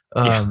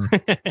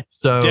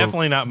 So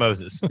definitely not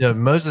Moses.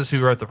 Moses, who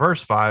wrote the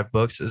first 5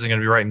 books, isn't going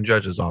to be writing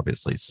Judges,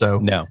 obviously. So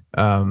no.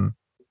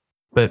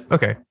 But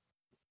okay.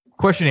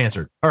 Question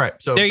answered. All right.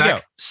 So there you go.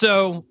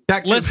 So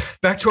back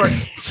to our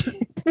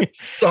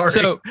sorry.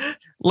 So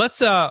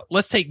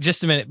let's take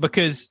just a minute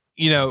because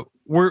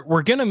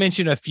we're going to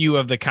mention a few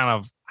of the kind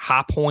of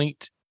high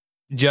point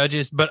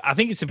judges, but I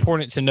think it's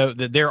important to note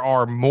that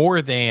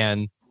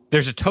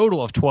there's a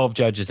total of 12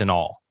 judges in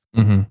all.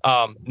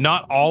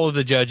 Not all of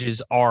the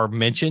judges are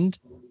mentioned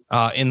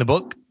in the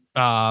book.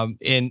 And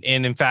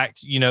in fact,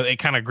 it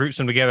kind of groups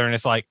them together and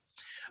it's like,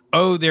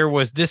 oh, there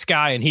was this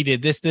guy and he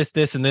did this,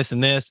 and this,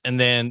 and this. And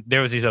then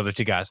there was these other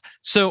 2 guys.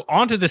 So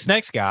on to this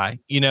next guy,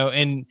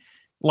 and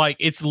like,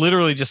 it's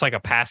literally just like a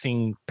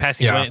passing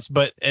glance,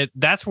 but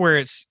that's where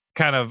it's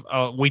kind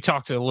of, we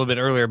talked a little bit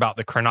earlier about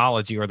the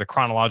chronology or the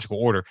chronological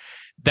order.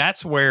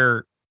 That's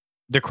where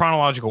the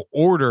chronological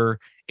order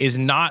is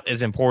not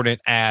as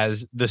important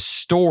as the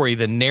story,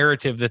 the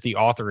narrative that the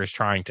author is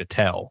trying to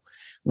tell,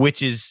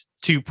 which is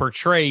to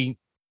portray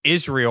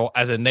Israel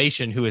as a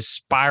nation who is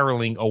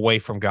spiraling away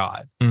from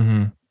God.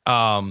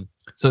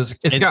 So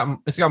it's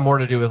got more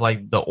to do with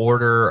like the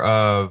order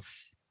of,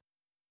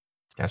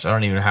 gosh, I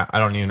don't even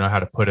know how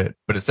to put it,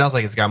 but it sounds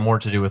like it's got more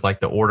to do with like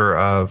the order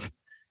of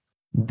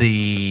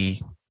the,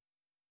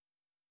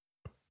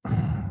 I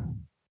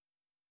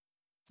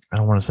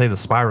don't want to say the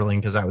spiraling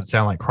because that would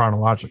sound like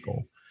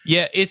chronological.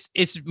 Yeah, it's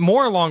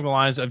more along the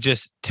lines of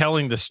just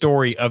telling the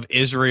story of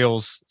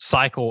Israel's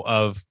cycle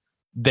of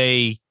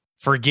they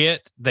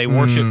forget, they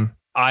worship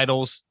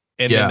idols,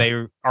 and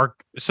then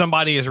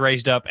somebody is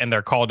raised up and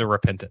they're called to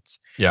repentance.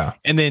 Yeah.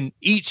 And then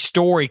each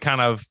story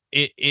kind of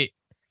it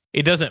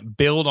doesn't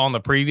build on the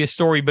previous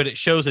story, but it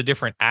shows a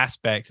different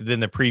aspect than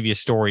the previous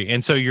story.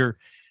 And so you're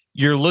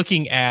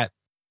looking at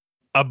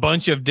a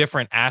bunch of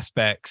different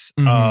aspects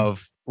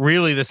of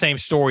really the same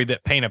story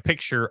that paint a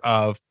picture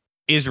of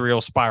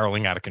Israel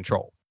spiraling out of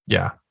control.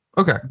 Yeah.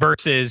 Okay.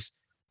 Versus,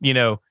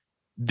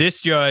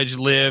 this judge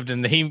lived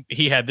and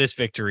he had this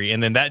victory,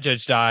 and then that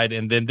judge died,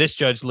 and then this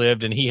judge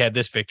lived and he had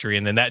this victory,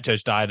 and then that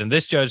judge died, and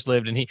this judge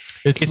lived and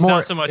it's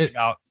not so much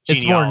about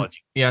genealogy.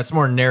 It's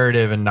more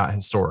narrative and not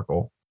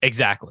historical.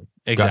 Exactly.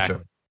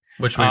 Gotcha.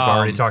 Which we've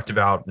already talked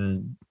about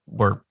and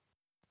we're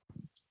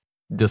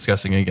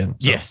discussing again.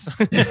 So. Yes.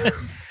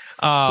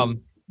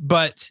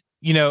 But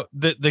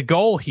the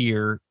goal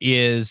here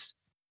is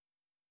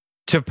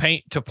to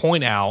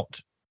point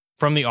out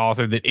from the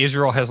author that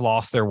Israel has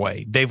lost their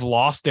way. They've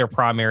lost their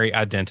primary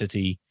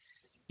identity,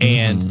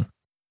 and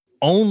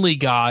only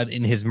God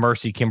in his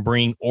mercy can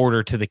bring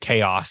order to the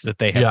chaos that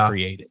they have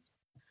created.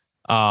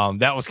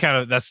 That was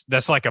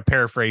that's like a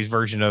paraphrase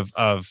version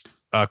of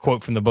a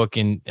quote from the book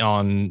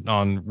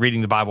on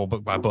reading the Bible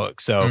book by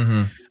book.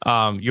 So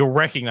you'll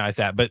recognize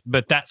that,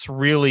 but that's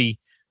really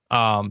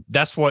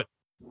that's what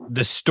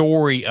the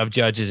story of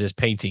Judges is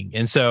painting.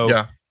 And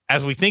so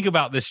as we think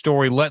about this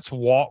story, let's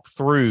walk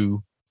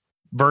through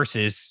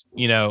verses,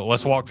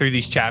 let's walk through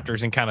these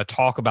chapters and kind of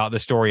talk about the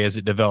story as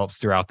it develops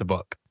throughout the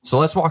book. So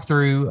let's walk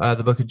through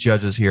the book of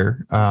Judges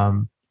here.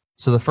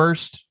 So the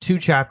first 2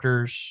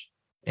 chapters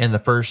and the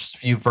first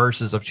few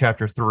verses of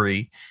chapter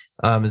 3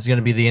 is going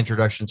to be the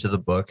introduction to the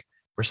book.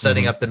 We're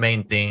setting up the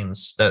main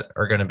themes that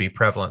are going to be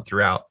prevalent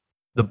throughout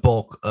the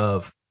bulk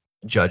of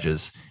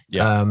Judges.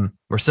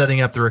 We're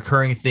setting up the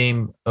recurring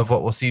theme of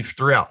what we'll see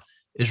throughout.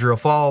 Israel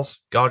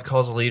falls, God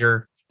calls a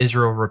leader,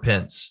 Israel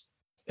repents,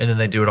 and then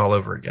they do it all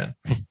over again.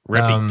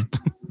 Repeat.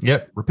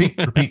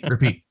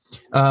 Repeat.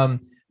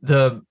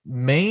 The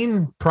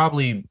main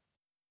probably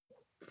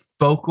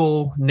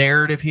focal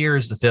narrative here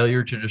is the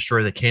failure to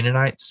destroy the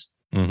Canaanites.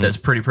 That's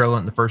pretty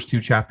prevalent in the first 2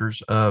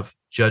 chapters of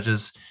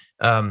Judges.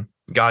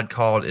 God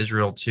called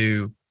Israel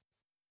to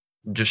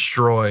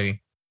destroy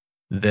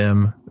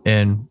them,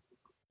 and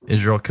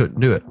Israel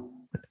couldn't do it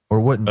or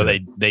wouldn't.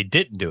 They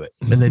didn't do it,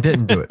 and they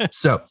didn't do it.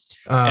 So,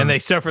 and they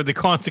suffered the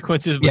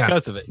consequences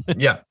because of it.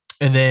 Yeah.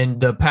 And then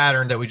the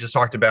pattern that we just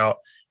talked about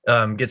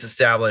gets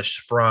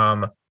established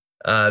from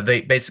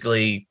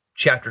basically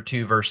chapter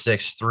 2, verse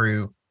 6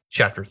 through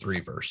chapter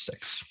 3, verse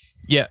 6.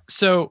 Yeah.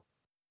 So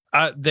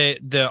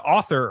the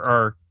author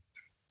are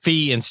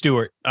Fee and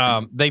Stewart.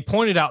 They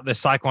pointed out this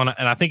cycle, and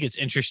I think it's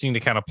interesting to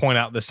kind of point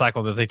out the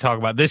cycle that they talk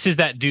about. This is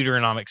that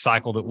Deuteronomic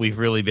cycle that we've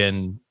really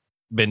been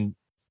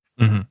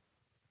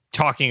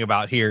talking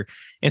about here.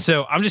 And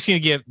so I'm just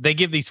going to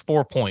give these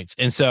 4 points.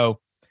 And so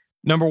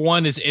Number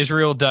one is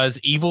Israel does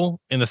evil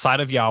in the sight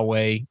of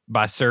Yahweh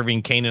by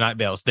serving Canaanite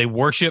Baals. They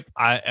worship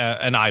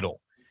an idol.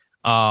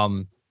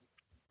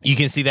 You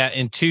can see that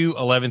in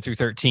 2:11 through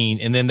 13.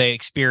 And then they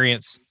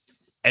experience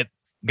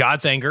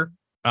God's anger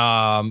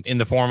in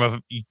the form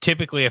of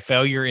typically a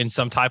failure in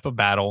some type of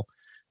battle.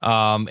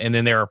 And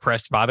then they're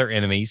oppressed by their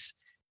enemies.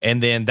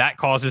 And then that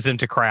causes them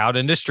to cry out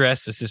in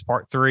distress. This is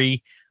part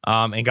 3.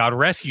 And God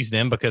rescues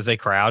them because they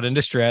cry out in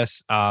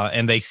distress.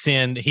 And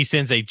he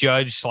sends a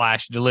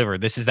judge/deliverer.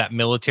 This is that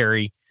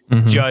military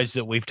judge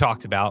that we've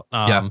talked about.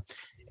 And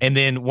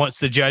then once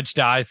the judge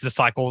dies, the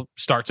cycle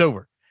starts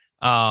over.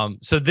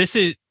 So this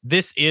is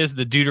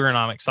the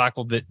Deuteronomic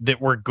cycle that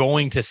we're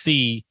going to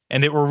see,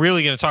 and that we're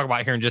really going to talk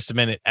about here in just a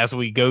minute as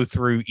we go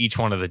through each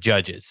one of the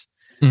judges.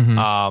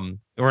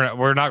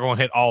 We're not going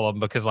to hit all of them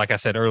because, like I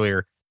said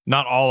earlier,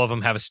 not all of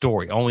them have a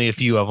story. Only a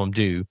few of them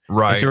do.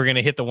 Right. And so we're going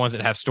to hit the ones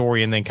that have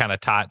story and then kind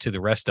of tie it to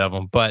the rest of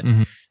them. But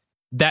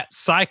that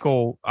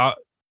cycle,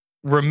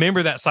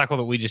 remember that cycle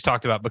that we just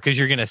talked about, because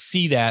you're going to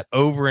see that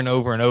over and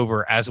over and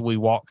over as we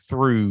walk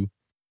through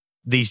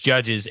these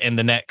judges in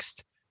the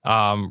next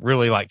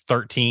really like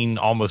 13,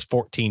 almost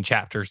 14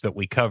 chapters that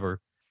we cover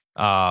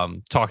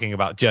talking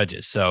about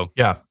judges. So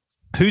yeah.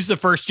 Who's the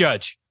first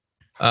judge?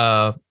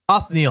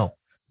 Othniel.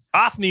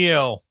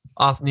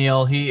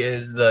 Othniel, he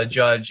is the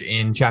judge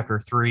in chapter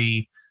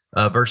 3,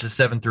 verses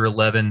 7 through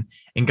 11.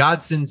 And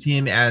God sends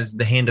him as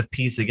the hand of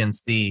peace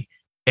against the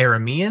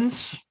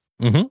Arameans.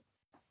 I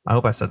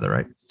hope I said that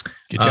right.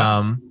 Good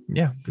job.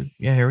 Yeah.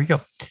 Here we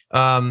go.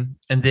 And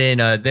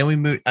then we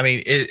move. I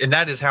mean, and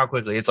that is how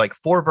quickly it's like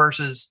 4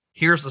 verses.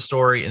 Here's the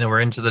story. And then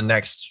we're into the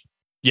next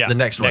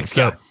one.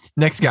 So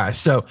next guy.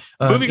 So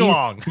moving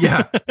along.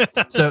 Yeah.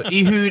 So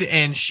Ehud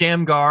and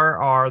Shamgar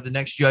are the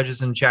next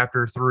judges in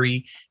chapter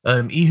 3.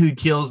 Ehud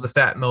kills the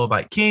fat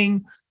Moabite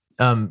king.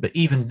 But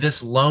even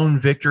this lone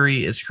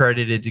victory is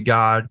credited to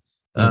God,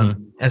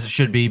 as it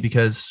should be,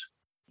 because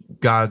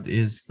God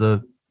is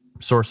the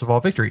source of all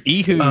victory.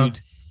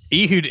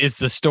 Ehud is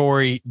the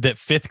story that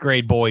 5th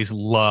grade boys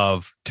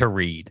love to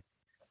read,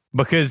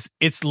 because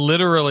it's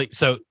literally,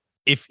 so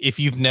if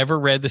you've never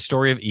read the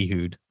story of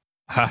Ehud,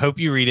 I hope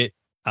you read it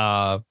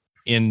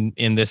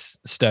in this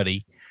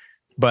study.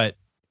 But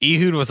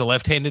Ehud was a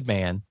left-handed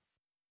man,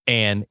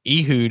 and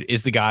Ehud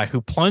is the guy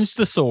who plunged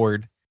the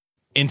sword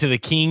into the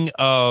king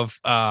of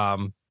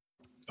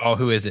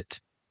who is it?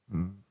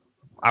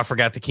 I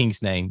forgot the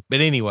king's name.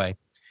 But anyway,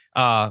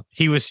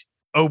 he was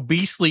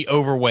obesely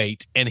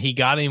overweight, and he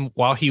got him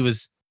while he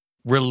was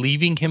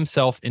relieving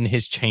himself in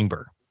his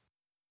chamber.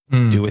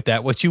 Do with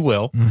that what you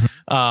will.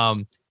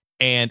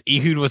 And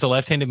Ehud was a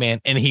left-handed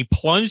man, and he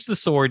plunged the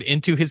sword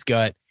into his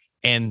gut,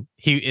 and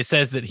it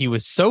says that he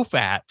was so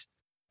fat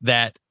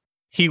that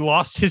he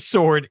lost his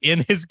sword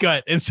in his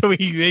gut, and so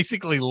he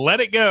basically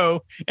let it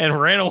go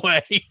and ran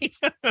away.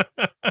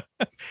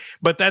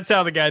 But that's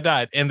how the guy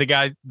died. And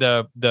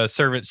the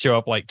servants show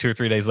up like 2 or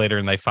 3 days later,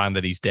 and they find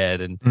that he's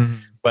dead. And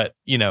but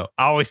I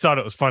always thought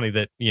it was funny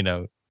that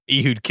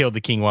Ehud killed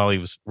the king while he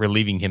was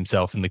relieving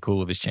himself in the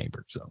cool of his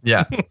chamber. So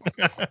yeah.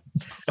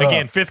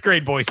 Again, 5th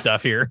grade boy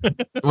stuff here.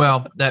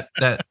 Well, that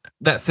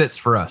fits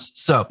for us.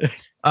 So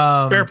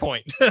fair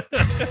point.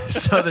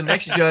 So the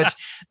next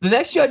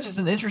judge is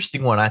an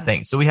interesting one, I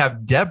think. So we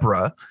have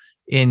Deborah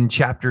in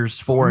chapters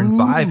 4 and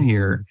 5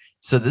 here.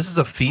 So this is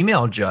a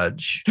female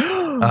judge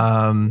who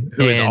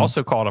is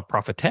also called a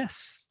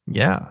prophetess.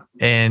 Yeah.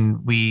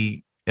 And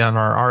we, on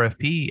our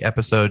RFP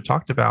episode,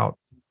 talked about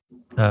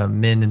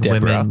men and Deborah.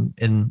 women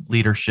in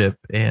leadership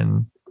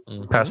and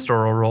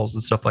pastoral roles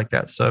and stuff like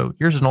that. So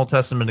here's an Old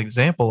Testament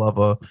example of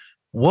a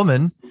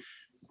woman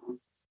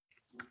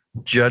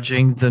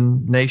judging the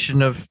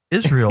nation of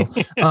Israel.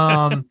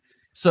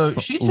 So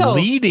she tells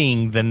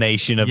leading the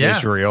nation of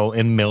Israel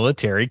in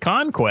military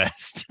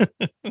conquest.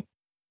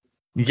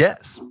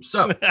 Yes.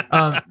 So,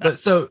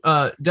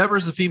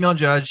 Deborah's a female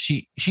judge.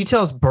 She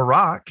tells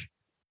Barak,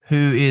 who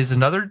is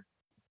another.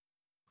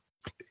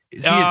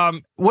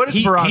 What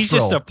is Barak's He's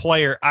role? just a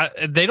player.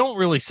 They don't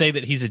really say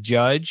that he's a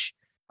judge.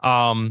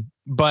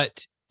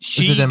 But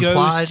she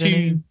goes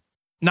to,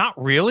 not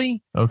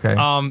really.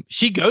 Okay.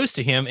 She goes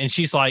to him and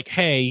she's like,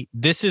 "Hey,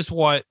 this is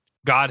what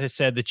God has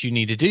said that you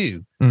need to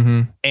do."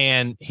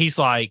 And he's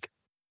like,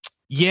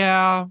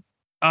 "Yeah,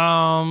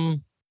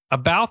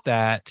 about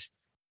that.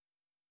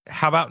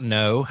 How about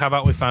no? How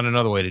about we find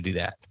another way to do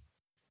that?"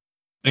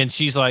 And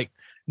she's like,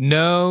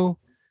 "No.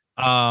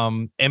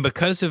 And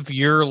because of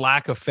your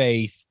lack of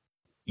faith,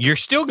 you're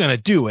still going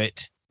to do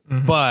it.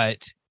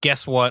 But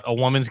guess what? A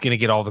woman's going to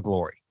get all the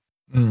glory."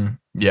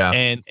 Yeah.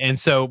 And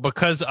so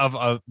because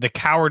of the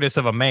cowardice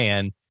of a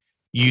man,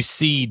 you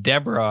see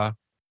Deborah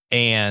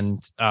and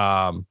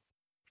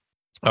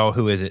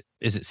who is it?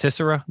 Is it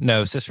Sisera?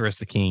 No, Sisera's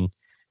the king.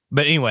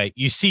 But anyway,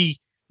 you see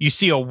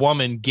a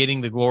woman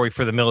getting the glory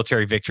for the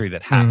military victory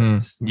that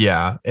happens.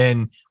 Yeah.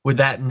 And with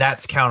that, and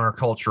that's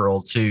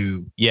countercultural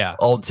to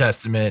Old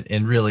Testament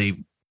and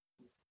really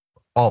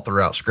all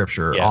throughout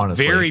Scripture,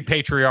 honestly. Very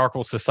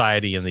patriarchal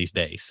society in these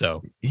days.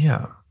 So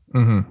yeah.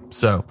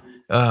 So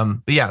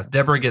but yeah,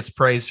 Deborah gets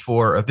praised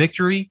for a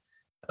victory.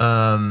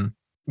 Then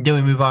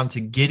we move on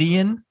to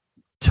Gideon,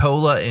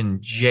 Tola,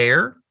 and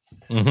Jair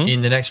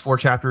in the next four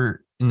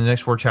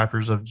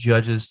chapters of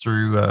Judges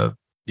through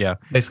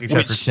basically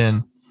chapter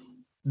 10.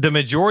 The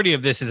majority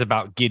of this is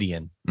about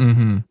Gideon.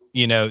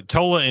 You know,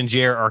 Tola and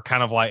Jair are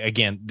kind of like,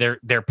 again,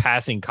 they're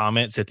passing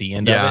comments at the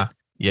end of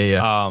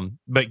it.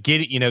 But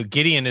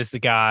Gideon is the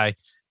guy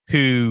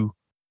who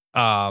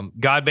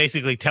God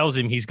basically tells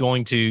him he's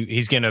going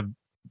to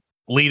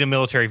lead a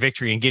military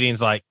victory, and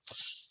Gideon's like,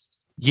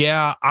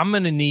 yeah, I'm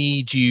going to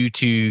need you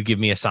to give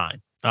me a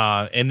sign.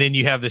 And then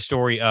you have the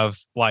story of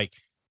like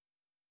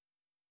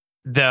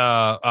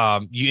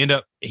you end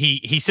up,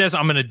 he says,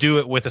 I'm going to do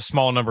it with a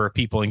small number of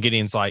people. And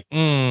Gideon's like,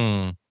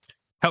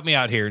 help me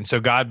out here. And so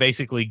God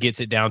basically gets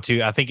it down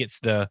to, I think it's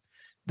the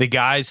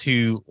guys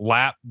who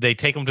they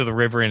take them to the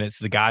river, and it's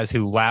the guys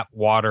who lap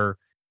water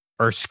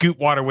or scoop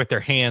water with their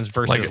hands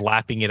versus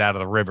lapping it out of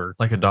the river.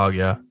 Like a dog.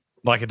 Yeah.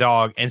 Like a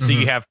dog. And so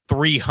you have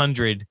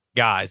 300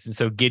 guys. And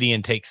so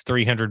Gideon takes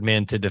 300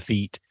 men to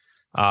defeat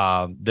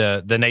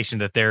the nation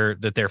that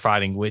they're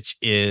fighting, which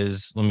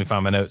is, let me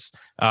find my notes,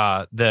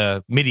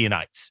 the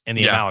Midianites and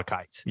the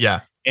Amalekites.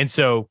 Yeah. And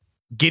so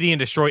Gideon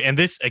destroyed, and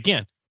this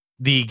again,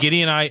 the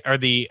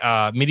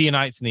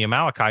Midianites and the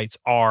Amalekites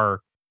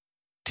are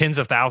tens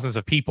of thousands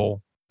of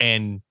people,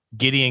 and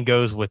Gideon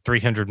goes with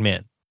 300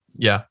 men.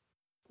 Yeah.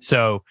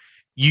 So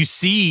you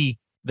see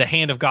the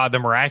hand of God, the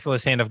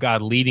miraculous hand of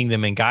God leading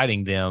them and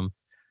guiding them,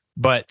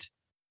 but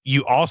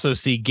you also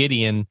see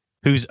Gideon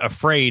who's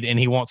afraid and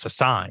he wants a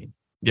sign.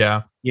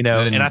 Yeah. You know,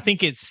 and I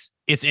think it's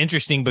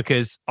interesting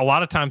because a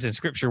lot of times in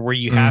scripture where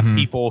you have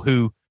people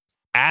who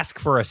ask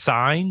for a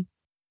sign,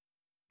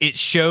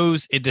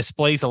 it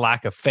displays a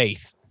lack of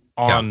faith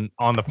on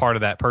the part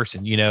of that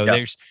person. You know,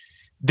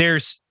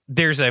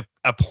 there's a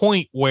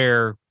point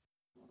where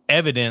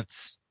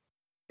evidence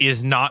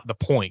is not the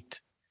point,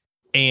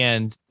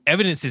 and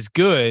evidence is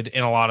good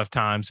in a lot of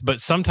times,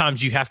 but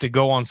sometimes you have to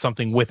go on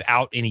something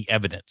without any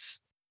evidence.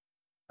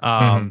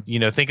 You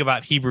know, think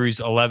about Hebrews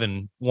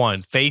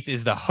 11:1. Faith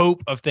is the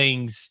hope of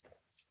things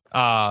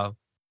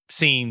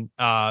seen,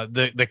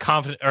 the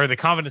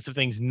confidence of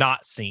things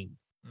not seen.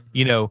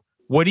 You know,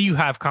 what do you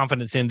have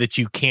confidence in that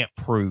you can't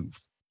prove?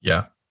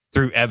 Yeah.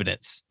 Through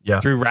evidence,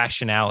 through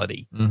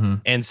rationality.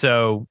 And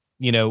so,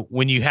 you know,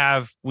 when you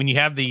have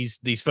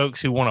these folks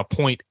who want to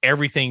point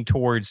everything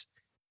towards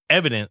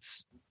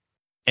evidence,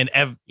 and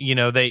you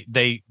know,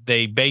 they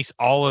base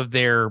all of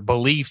their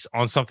beliefs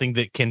on something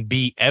that can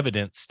be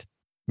evidenced.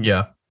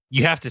 Yeah.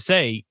 You have to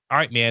say, all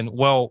right, man,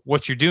 well,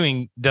 what you're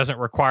doing doesn't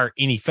require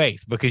any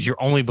faith because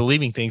you're only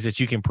believing things that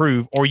you can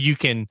prove, or you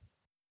can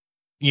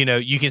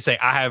say,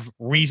 I have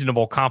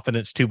reasonable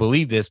confidence to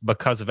believe this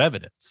because of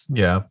evidence.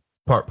 Yeah.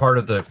 Part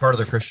of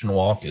the Christian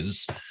walk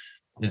is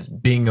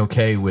being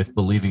okay with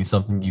believing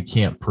something you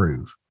can't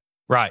prove.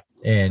 Right.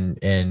 And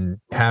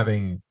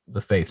having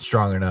the faith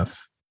strong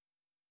enough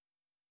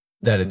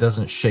that it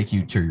doesn't shake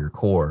you to your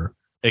core.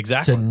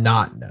 Exactly. To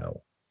not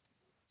know.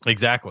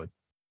 Exactly.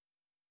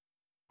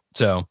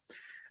 So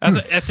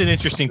that's an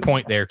interesting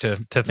point there to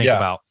think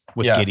about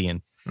with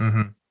Gideon.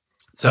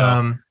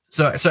 So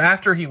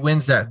after he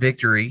wins that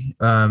victory,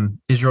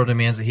 Israel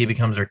demands that he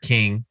becomes their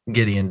king,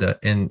 Gideon,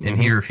 and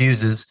he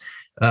refuses.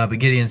 But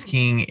Gideon's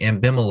king,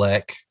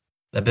 Abimelech.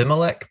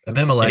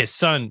 His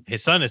son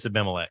is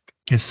Abimelech.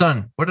 His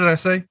son. What did I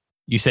say?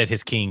 You said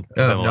his king.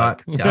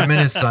 Not. Yeah, I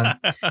meant his son.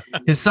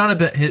 His son.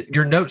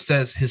 Your note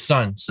says his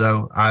son,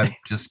 so I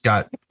just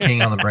got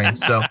king on the brain.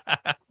 So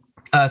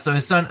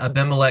his son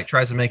Abimelech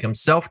tries to make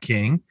himself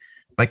king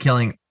by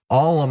killing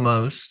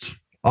almost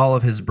all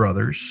of his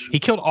brothers. He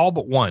killed all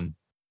but one.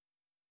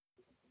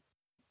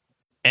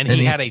 And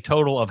he had a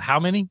total of how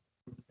many?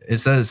 It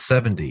says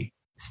 70.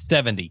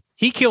 70.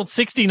 He killed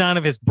 69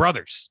 of his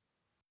brothers.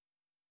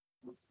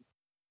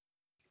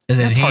 And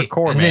then that's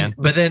hardcore, man.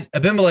 But then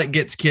Abimelech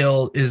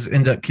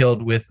end up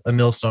killed with a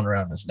millstone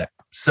around his neck.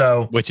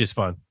 So, which is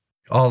fun.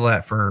 All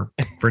that for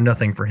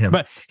nothing for him.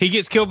 But he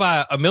gets killed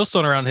by a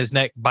millstone around his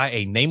neck by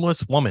a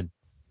nameless woman.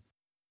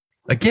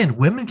 Again,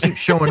 women keep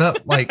showing up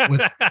like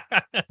with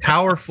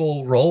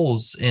powerful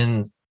roles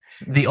in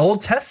the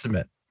Old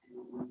Testament.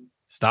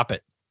 Stop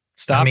it.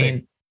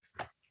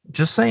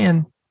 Just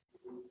saying,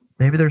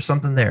 maybe there's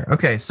something there.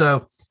 Okay,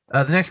 so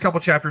the next couple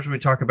chapters we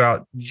talk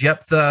about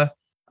Jephthah.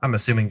 I'm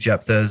assuming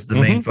Jephthah is the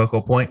main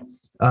focal point.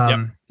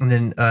 And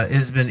then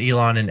Isbin,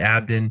 Elon, and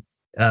Abdon.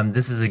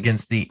 This is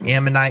against the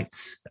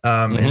Ammonites.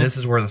 And this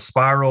is where the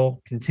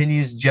spiral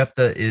continues.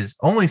 Jephthah is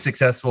only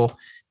successful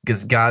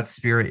because God's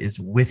spirit is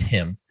with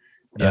him,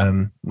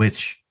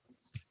 which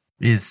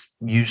is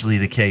usually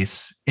the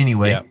case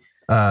anyway.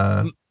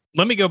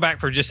 Let me go back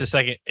for just a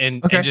second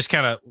and just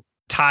kind of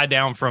tie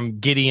down from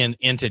Gideon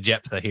into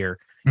Jephthah here.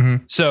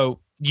 So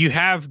you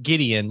have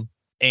Gideon,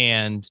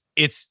 and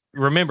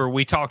remember,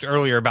 we talked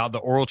earlier about the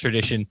oral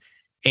tradition,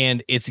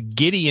 and it's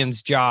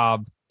Gideon's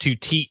job to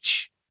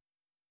teach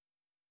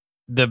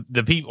the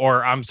people,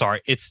 or I'm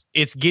sorry, it's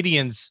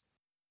Gideon's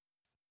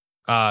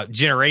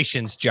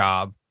generation's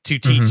job to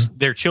teach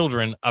their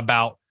children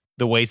about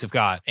the ways of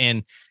God.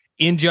 And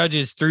in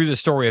Judges, through the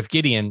story of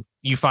Gideon,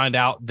 you find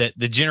out that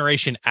the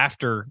generation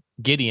after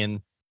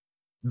Gideon,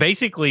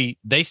 basically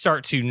they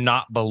start to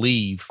not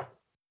believe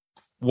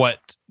what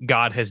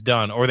God has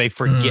done, or they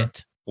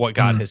forget what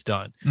God has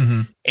done.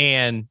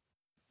 And,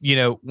 you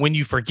know, when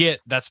you forget,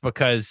 that's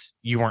because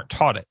you weren't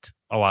taught it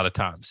a lot of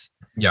times.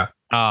 Yeah.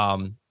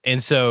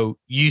 And so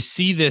you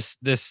see this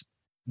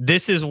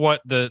is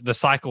what the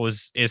cycle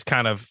is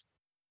kind of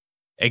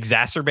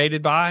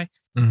exacerbated by,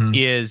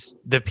 is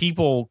the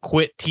people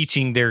quit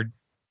teaching their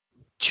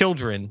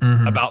children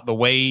about the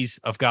ways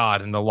of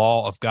God and the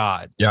law of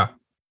God. Yeah.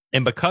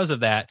 And because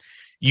of that,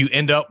 you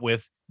end up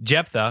with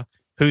Jephthah,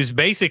 who's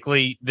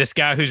basically this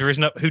guy who's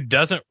risen up, who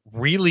doesn't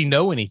really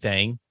know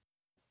anything.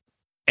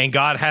 And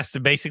God has to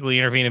basically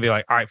intervene and be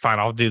like, all right, fine,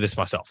 I'll do this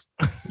myself.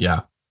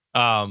 Yeah.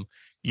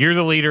 You're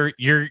the leader.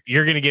 You're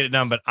going to get it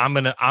done, but I'm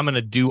going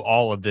to do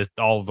all of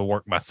the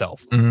work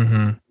myself.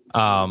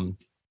 Mm-hmm.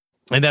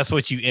 And that's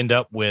what you end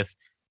up with,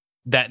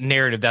 that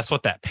narrative. That's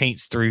what that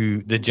paints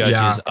through the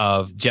judges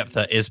of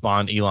Jephthah,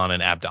 Isbon, Elon,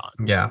 and Abdon.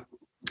 Yeah.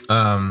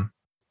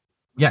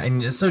 Yeah.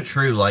 And it's so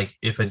true. Like,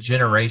 if a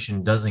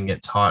generation doesn't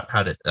get taught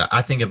how to,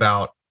 I think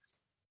about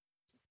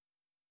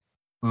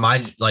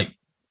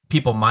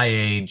people my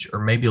age, or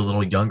maybe a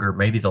little younger,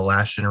 maybe the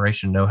last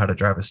generation know how to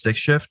drive a stick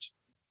shift.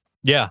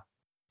 Yeah.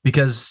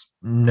 Because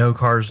no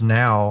cars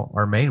now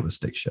are made with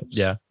stick shifts.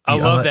 Yeah. I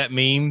love that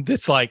meme.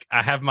 That's like,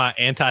 I have my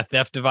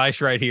anti-theft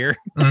device right here.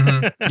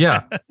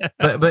 Yeah.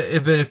 But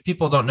if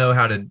people don't know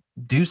how to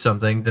do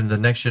something, then the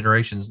next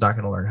generation is not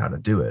going to learn how to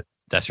do it.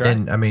 That's right.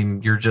 And I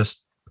mean, you're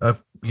just,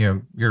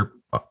 you're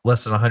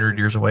less than 100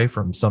 years away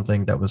from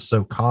something that was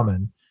so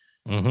common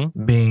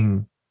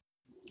being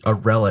a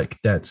relic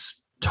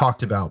that's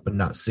talked about but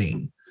not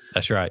seen.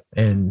 That's right.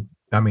 And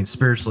I mean,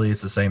 spiritually,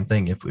 it's the same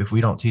thing. If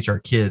we don't teach our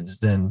kids,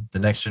 then the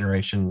next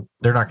generation,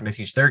 they're not going to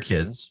teach their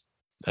kids.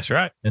 That's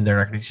right. And they're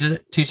not going to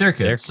teach their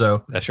kids.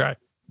 So that's right.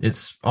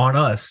 It's on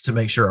us to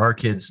make sure our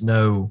kids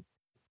know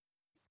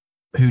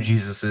who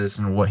Jesus is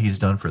and what he's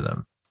done for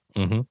them.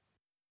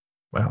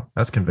 Wow,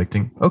 that's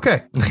convicting.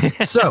 Okay.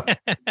 So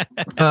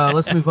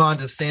let's move on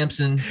to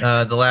Samson,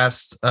 the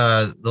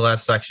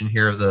last section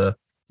here of the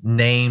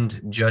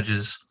named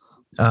judges.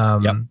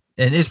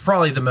 And it's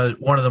probably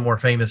one of the more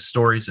famous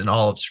stories in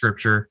all of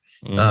Scripture.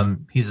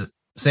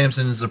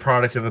 Samson is the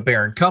product of a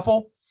barren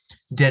couple,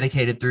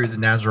 dedicated through the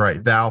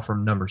Nazirite vow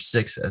from number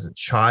 6 as a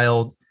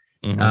child.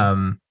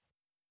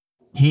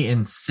 He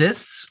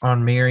insists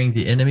on marrying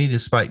the enemy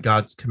despite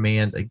God's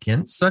command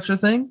against such a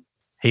thing.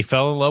 He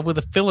fell in love with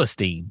a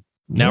Philistine.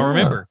 Now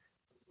remember,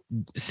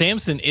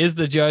 Samson is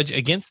the judge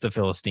against the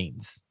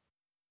Philistines.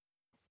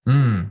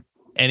 And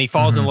he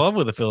falls in love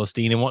with a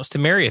Philistine and wants to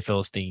marry a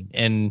Philistine.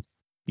 And,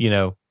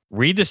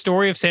 read the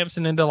story of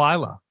Samson and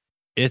Delilah.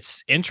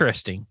 It's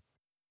interesting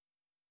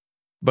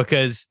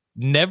because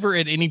never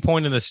at any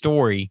point in the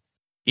story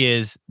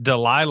is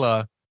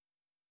Delilah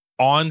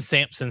on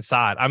Samson's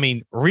side. I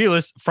mean,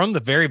 from the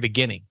very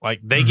beginning, like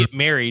they get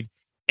married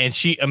and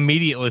she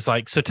immediately is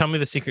like, so tell me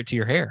the secret to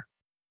your hair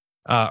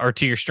or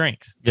to your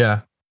strength. Yeah.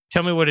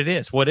 Tell me what it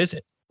is. What is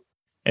it?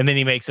 And then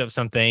he makes up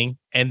something,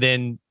 and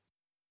then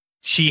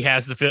she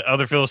has the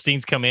other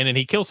Philistines come in and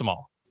he kills them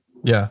all.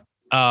 Yeah.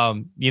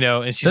 And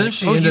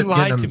she's like, you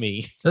lied to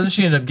me. Doesn't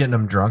she end up getting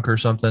him drunk or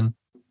something?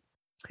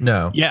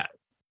 No. Yeah.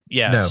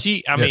 Yeah. No.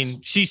 I mean,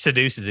 she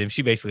seduces him.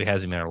 She basically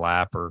has him in her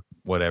lap or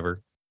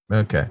whatever.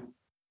 Okay.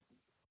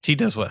 She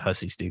does what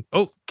hussies do.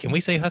 Oh, can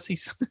we say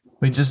hussies?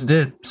 We just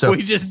did. So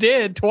we just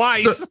did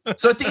twice.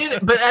 So at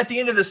the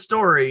end of the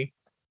story,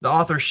 the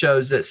author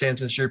shows that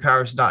Samson's true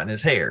power is not in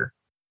his hair.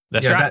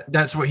 That's right.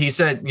 That's what he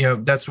said.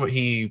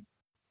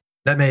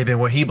 That may have been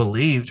what he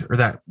believed, or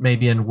that may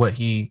be in what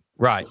he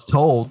was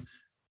told.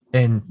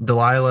 And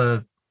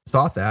Delilah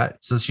thought that,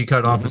 so she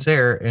cut off his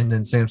hair, and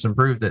then Samson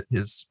proved that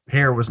his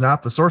hair was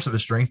not the source of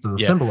his strength, but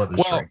the symbol of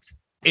his strength.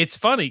 It's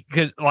funny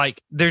because,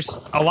 like, there's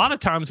a lot of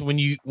times when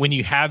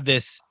you have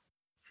this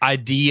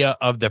idea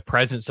of the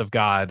presence of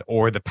God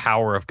or the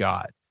power of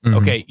God,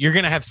 okay, you're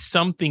going to have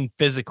something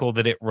physical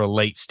that it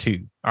relates to.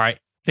 All right,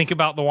 think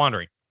about the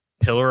wandering,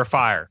 pillar of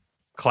fire,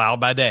 cloud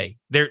by day.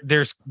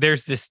 There's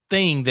this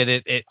thing that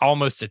it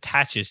almost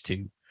attaches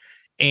to,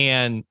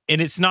 and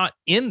it's not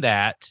in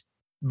that.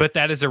 But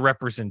that is a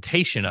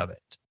representation of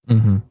it.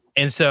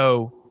 And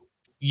so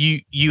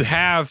you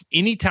have,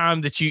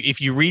 anytime that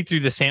if you read through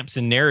the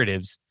Samson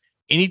narratives,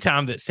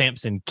 anytime that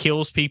Samson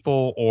kills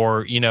people,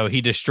 or, he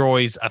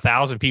destroys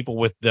 1,000 people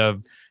with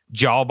the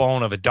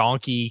jawbone of a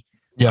donkey,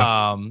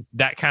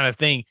 that kind of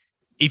thing.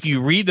 If you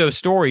read those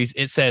stories,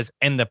 it says,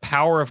 and the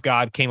power of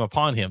God came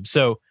upon him.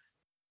 So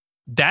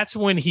that's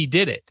when he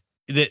did it.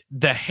 That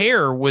the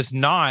hair was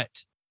not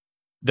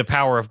the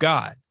power of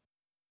God.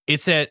 It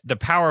said the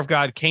power of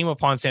God came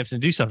upon Samson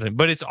to do something.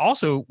 But it's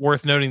also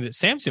worth noting that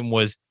Samson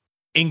was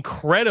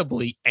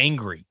incredibly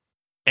angry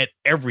at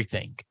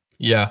everything.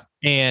 Yeah.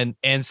 And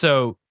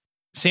so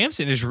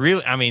Samson is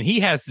really, I mean, he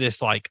has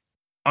this like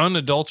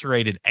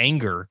unadulterated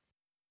anger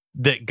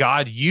that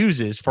God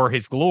uses for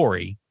his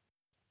glory,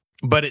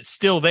 but it's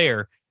still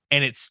there,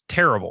 and it's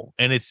terrible,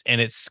 and it's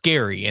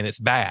scary, and it's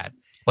bad.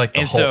 Like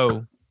the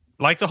Hulk.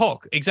 like the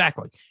Hulk,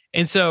 exactly.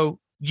 And so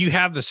you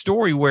have the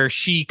story where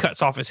she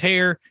cuts off his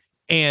hair,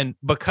 and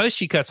because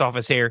she cuts off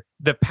his hair,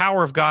 the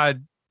power of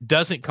God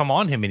doesn't come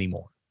on him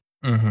anymore,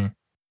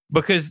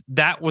 because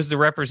that was the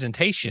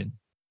representation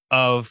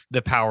of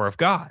the power of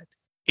God.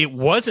 It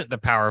wasn't the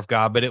power of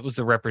God, but it was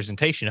the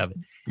representation of it.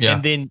 Yeah.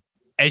 And then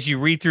as you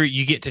read through it,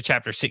 you get to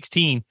chapter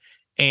 16,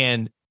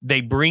 and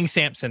they bring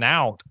Samson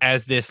out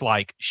as this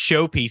like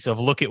showpiece of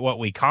look at what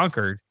we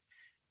conquered.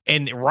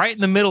 And right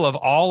in the middle of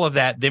all of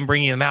that, then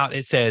bringing him out,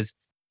 it says,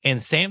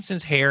 and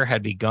Samson's hair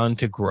had begun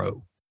to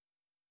grow.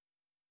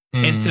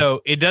 And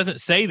so it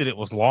doesn't say that it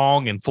was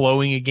long and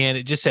flowing again.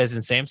 It just says,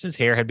 and Samson's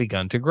hair had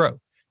begun to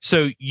grow.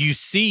 So you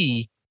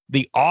see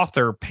the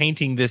author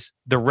painting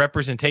the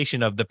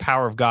representation of the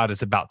power of God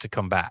is about to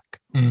come back.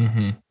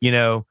 You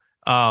know,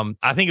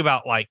 I think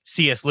about like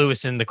C.S.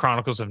 Lewis in the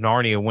Chronicles of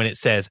Narnia, when it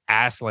says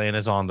Aslan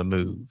is on the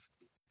move.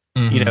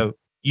 You know,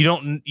 you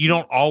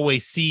don't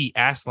always see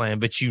Aslan,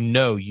 but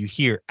you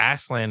hear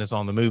Aslan is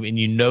on the move, and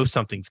you know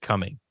something's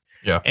coming.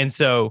 Yeah. And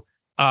so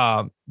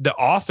the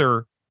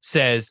author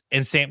says,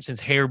 and Samson's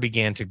hair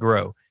began to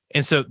grow.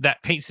 And so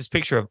that paints this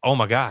picture of, oh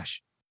my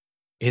gosh,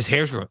 his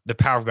hair's growing. The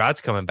power of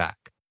God's coming back.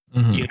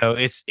 You know,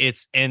 it's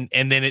and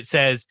then it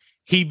says,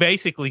 he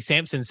basically,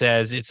 Samson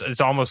says, it's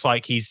almost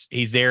like he's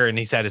there and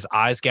he's had his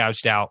eyes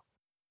gouged out,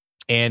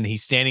 and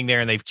he's standing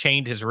there, and they've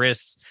chained his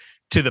wrists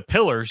to the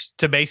pillars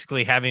to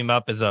basically have him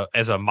up as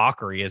a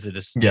mockery, as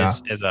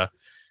a,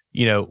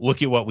 you know,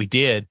 look at what we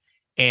did.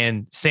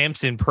 And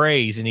Samson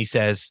prays, and he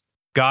says,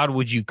 God,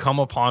 would you come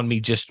upon me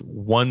just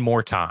one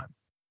more time?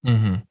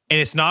 And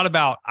it's not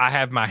about, I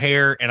have my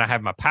hair and I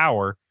have my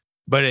power,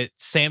 but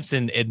it's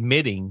Samson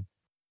admitting,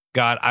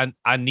 God,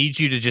 I need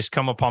you to just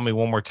come upon me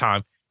one more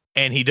time.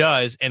 And he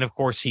does. And of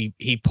course,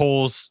 he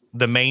pulls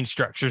the main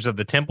structures of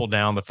the temple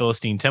down, the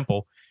Philistine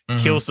temple,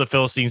 kills the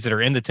Philistines that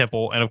are in the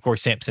temple. And of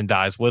course, Samson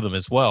dies with them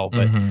as well.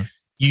 But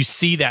you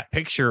see that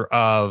picture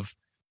of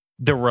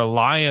the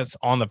reliance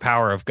on the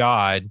power of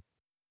God,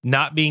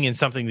 not being in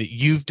something that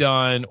you've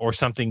done or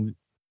something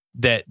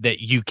that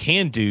you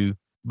can do,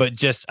 but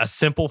just a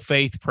simple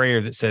faith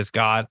prayer that says,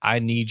 God, I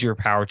need your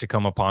power to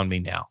come upon me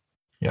now.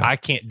 Yeah. I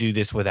can't do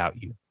this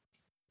without you.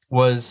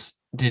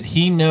 Did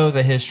he know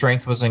that his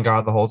strength was in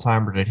God the whole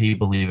time, or did he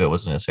believe it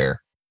was in his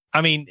hair?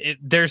 I mean,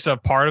 there's a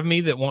part of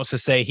me that wants to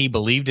say he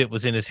believed it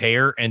was in his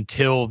hair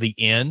until the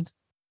end.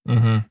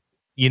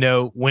 You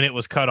know, when it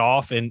was cut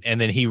off, and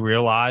then he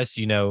realized,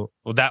 you know,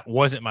 well, that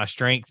wasn't my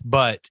strength,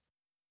 but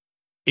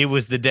it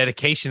was the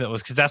dedication that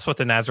was, because that's what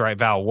the Nazirite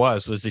vow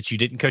was that you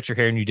didn't cut your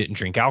hair and you didn't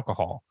drink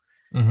alcohol.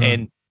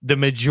 And the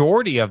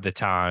majority of the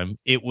time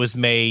it was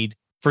made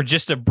for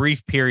just a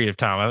brief period of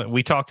time.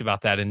 We talked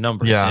about that in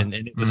Numbers, and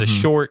it was a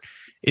short,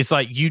 it's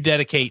like you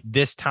dedicate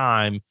this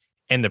time,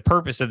 and the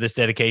purpose of this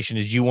dedication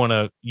is you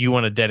want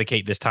to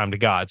dedicate this time to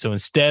God. So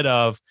instead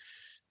of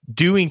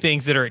doing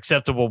things that are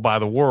acceptable by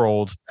the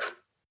world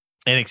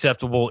and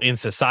acceptable in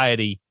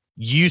society,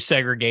 you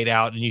segregate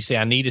out and you say,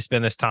 I need to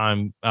spend this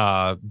time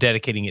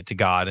dedicating it to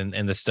God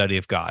and the study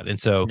of God.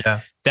 And so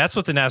that's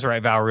what the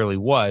Nazirite vow really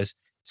was.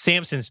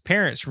 Samson's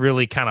parents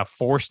really kind of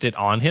forced it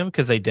on him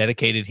because they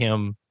dedicated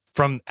him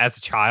as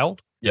a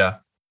child. Yeah.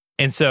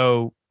 And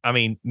so, I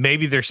mean,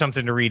 maybe there's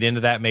something to read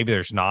into that. Maybe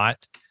there's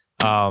not,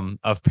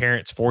 of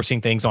parents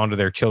forcing things onto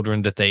their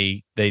children that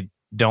they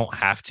don't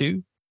have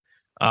to.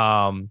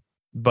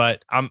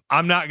 But I'm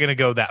not going to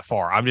go that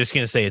far. I'm just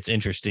going to say it's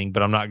interesting,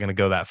 but I'm not going to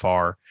go that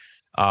far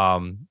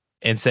and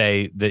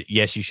say that,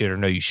 yes, you should, or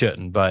no, you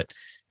shouldn't. But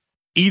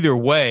either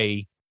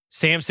way,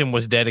 Samson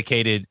was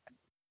dedicated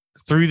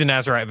through the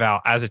Nazirite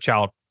vow as a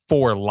child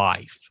for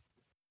life.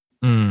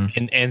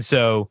 And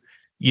so,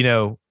 you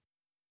know,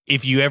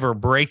 if you ever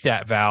break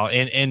that vow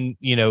and,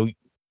 you know,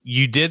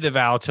 you did the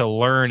vow to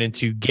learn and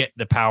to get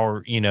the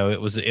power, you know, it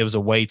was a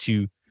way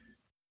to,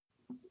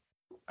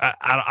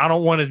 I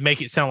don't want to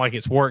make it sound like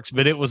it's works,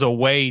 but it was a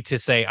way to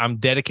say, I'm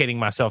dedicating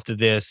myself to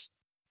this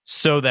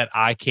so that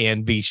I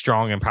can be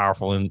strong and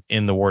powerful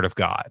in the word of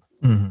God.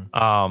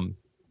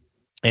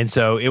 And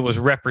so it was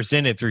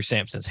represented through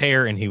Samson's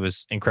hair, and he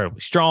was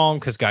incredibly strong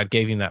because God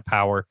gave him that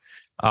power.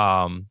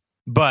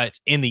 But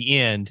in the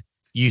end,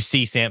 you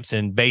see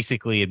Samson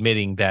basically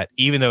admitting that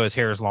even though his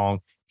hair is long,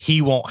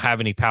 he won't have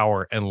any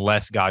power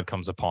unless God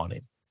comes upon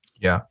him.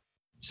 Yeah.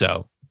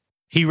 So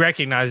he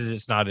recognizes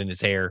it's not in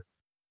his hair,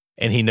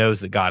 and he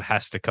knows that God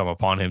has to come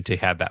upon him to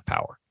have that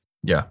power.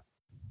 Yeah.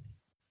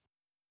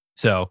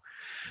 So,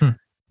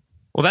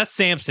 well, that's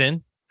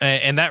Samson.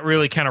 And that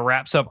really kind of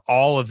wraps up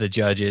all of the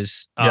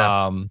Judges.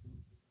 Yeah.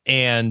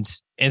 And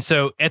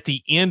so at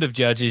the end of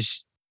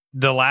Judges,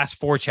 the last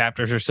 4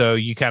 chapters or so,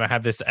 you kind of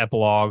have this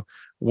epilogue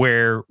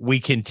where we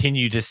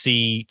continue to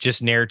see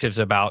just narratives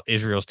about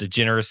Israel's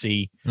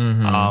degeneracy.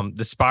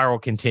 The spiral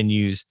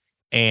continues,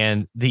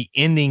 and the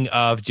ending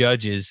of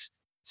Judges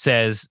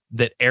says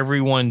that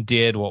everyone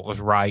did what was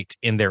right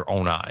in their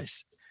own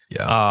eyes.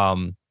 Yeah.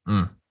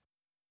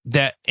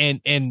 That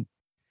and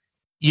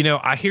you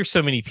know, I hear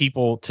so many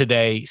people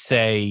today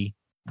say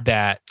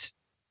that,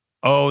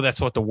 oh,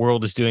 that's what the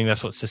world is doing,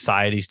 that's what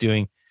society's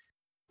doing.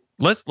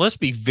 let's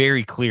be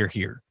very clear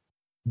here.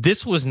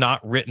 This was not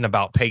written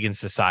about pagan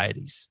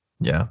societies.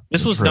 Yeah.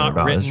 This was not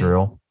about written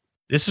Israel.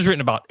 This was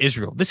written about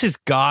Israel. This is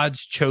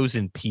God's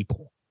chosen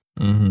people.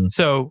 Mm-hmm.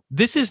 So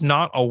this is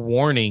not a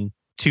warning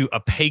to a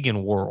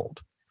pagan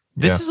world.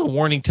 This is a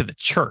warning to the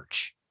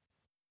church.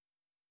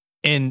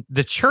 And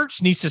the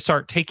church needs to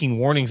start taking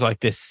warnings like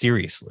this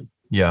seriously.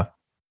 Yeah.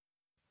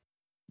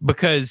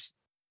 Because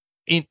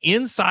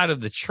inside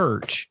of the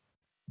church,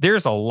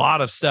 there's a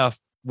lot of stuff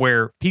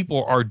where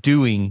people are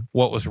doing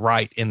what was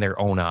right in their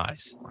own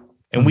eyes.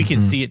 And we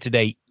can see it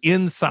today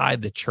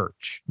inside the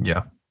church.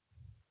 Yeah.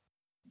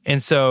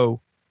 And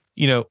so,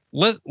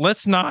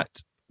 let's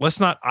not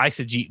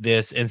eisegete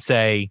this and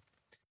say,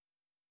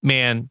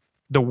 man,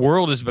 the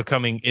world is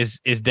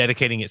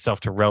dedicating itself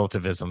to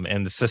relativism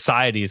and the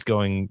society is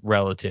going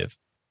relative.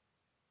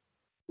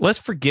 Let's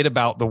forget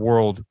about the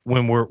world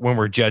when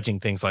we're judging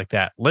things like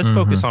that. Let's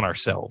focus on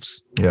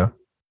ourselves. Yeah.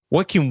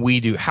 What can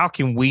we do? How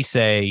can we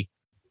say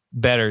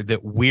better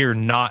that we're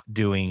not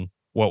doing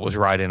what was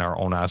right in our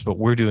own eyes, but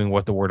we're doing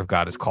what the Word of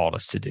God has called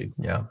us to do?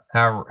 Yeah.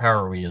 How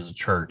are we as a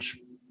church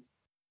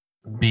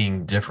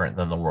being different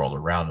than the world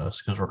around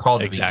us? Because we're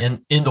called to be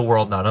in the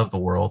world, not of the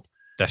world.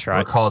 That's right.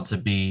 We're called to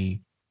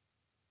be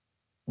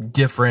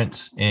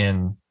different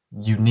and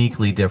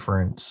uniquely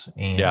different,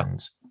 and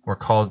we're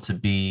called to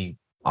be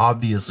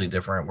obviously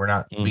different. We're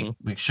not we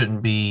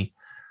shouldn't be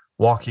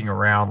walking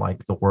around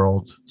like the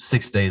world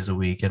 6 days a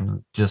week,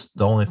 and just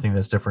the only thing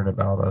that's different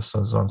about us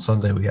is on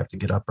Sunday we have to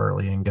get up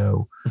early and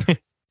go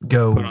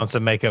put on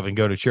some makeup and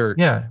go to church.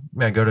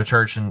 Go to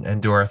church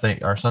and do our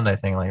thing, our Sunday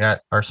thing like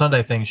that. Our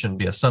Sunday thing shouldn't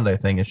be a Sunday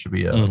thing. It should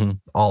be a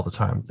all the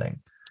time thing.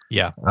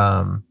 Yeah.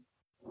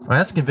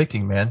 That's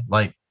convicting, man.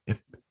 Like,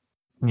 if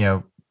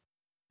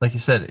like you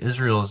said,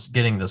 Israel is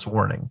getting this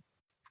warning.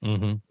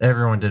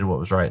 Everyone did what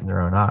was right in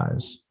their own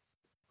eyes.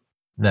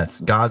 And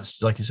that's God's,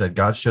 like you said,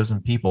 God's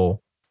chosen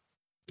people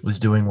was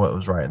doing what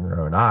was right in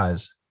their own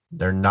eyes.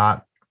 They're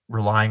not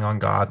relying on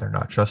God. They're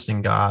not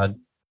trusting God.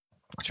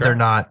 Sure. They're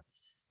not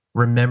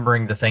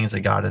remembering the things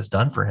that God has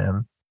done for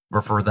him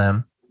or for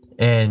them.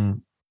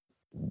 And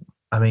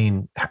I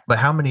mean, but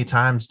how many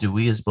times do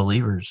we as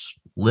believers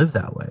live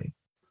that way?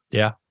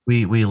 Yeah.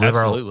 We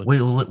live we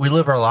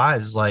live our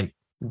lives like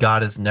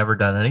God has never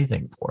done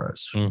anything for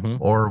us,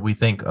 or we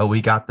think, oh, we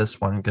got this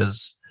one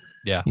because,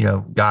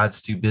 God's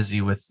too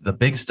busy with the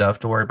big stuff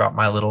to worry about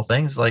my little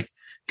things. Like,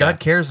 God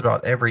cares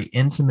about every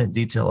intimate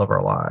detail of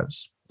our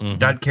lives.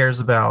 God cares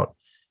about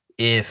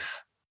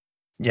if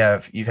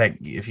you've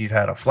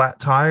had a flat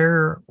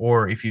tire,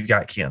 or if you've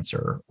got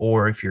cancer,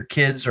 or if your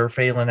kids are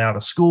failing out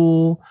of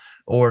school,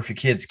 or if your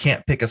kids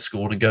can't pick a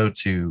school to go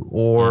to,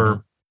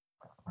 or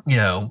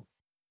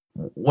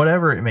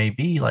whatever it may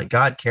be. Like,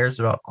 God cares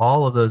about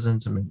all of those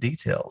intimate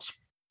details.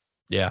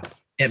 Yeah.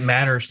 It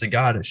matters to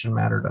God. It should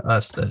matter to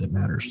us that it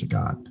matters to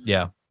God.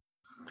 Yeah.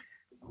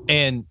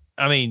 And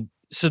I mean,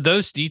 so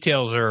those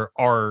details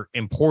are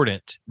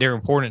important. They're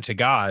important to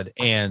God.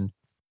 And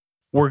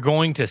we're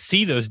going to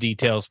see those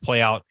details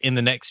play out in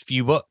the next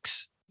few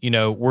books.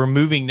 We're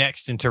moving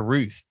next into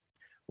Ruth.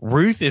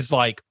 Ruth is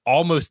like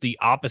almost the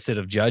opposite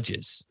of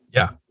Judges.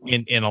 Yeah.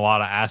 In a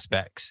lot of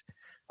aspects.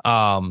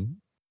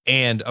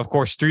 And of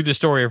course, through the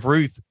story of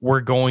Ruth,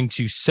 we're going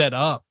to set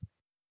up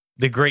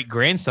the great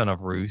grandson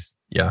of Ruth.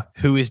 Yeah.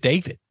 Who is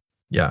David.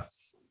 Yeah.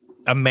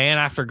 A man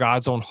after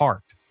God's own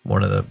heart.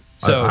 One of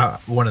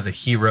the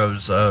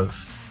heroes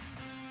of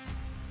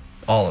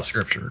all of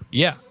Scripture.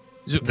 Yeah.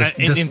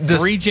 In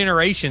 3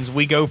 generations,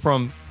 we go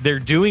from they're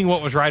doing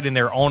what was right in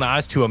their own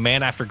eyes to a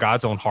man after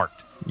God's own heart.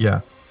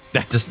 Yeah.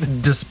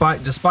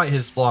 Despite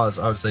his flaws,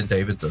 I would say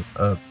David's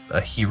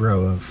a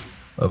hero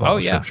of all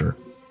of Scripture.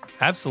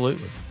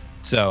 Absolutely.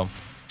 So,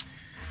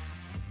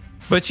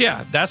 but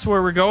yeah, that's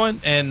where we're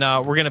going. And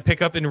we're going to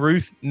pick up in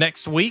Ruth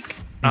next week.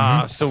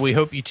 So we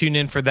hope you tune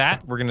in for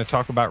that. We're going to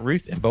talk about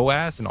Ruth and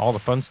Boaz and all the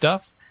fun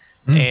stuff.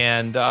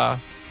 And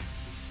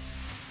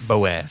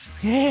Boaz.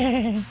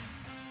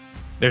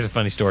 There's a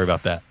funny story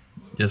about that.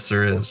 Yes,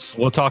 there is.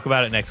 We'll talk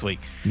about it next week.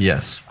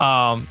 Yes.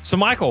 So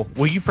Michael,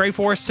 will you pray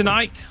for us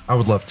tonight? I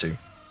would love to.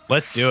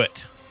 Let's do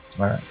it.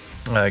 All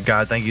right.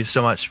 God, thank you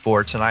so much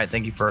for tonight.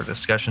 Thank you for our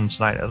discussion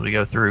tonight as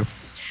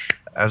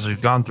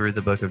we've gone through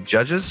the book of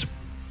Judges.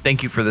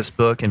 Thank you for this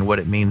book and what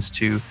it means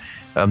to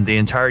the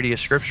entirety of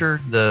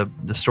Scripture, the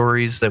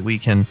stories that we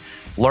can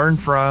learn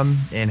from,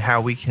 and how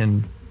we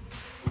can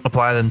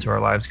apply them to our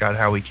lives, God,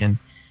 how we can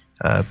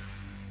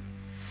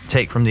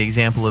take from the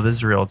example of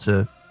Israel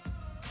to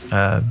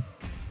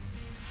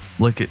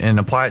look at and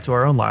apply it to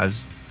our own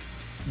lives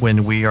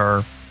when we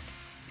are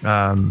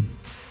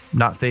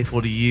not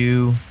faithful to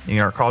you and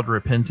are called to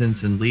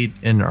repentance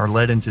and are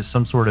led into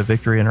some sort of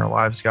victory in our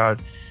lives,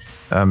 God.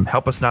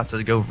 Help us not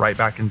to go right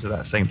back into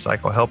that same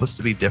cycle. Help us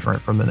to be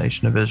different from the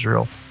nation of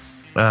Israel.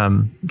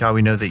 God,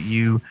 we know that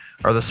you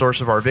are the source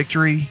of our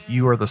victory.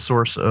 You are the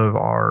source of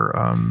our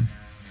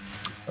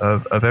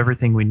of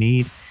everything we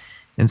need.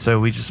 And so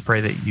we just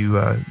pray that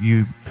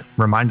you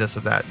remind us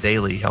of that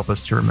daily. Help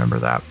us to remember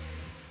that.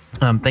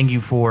 Thank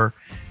you for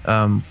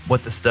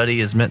what the study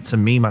has meant to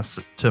me,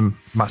 to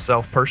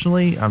myself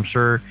personally. I'm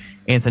sure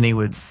Anthony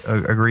would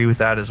agree with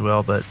that as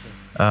well. But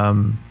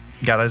God,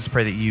 I just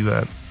pray that you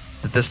that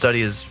this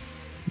study is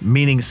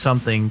meaning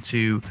something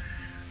to,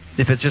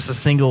 if it's just a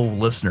single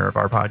listener of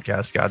our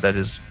podcast, God, that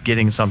is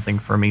getting something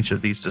from each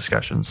of these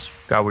discussions.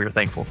 God, we are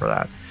thankful for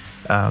that,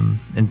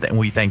 and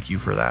we thank you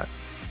for that.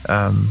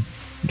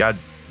 God,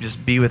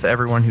 just be with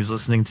everyone who's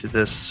listening to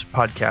this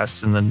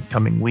podcast in the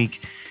coming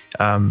week.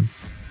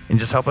 And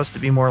just help us to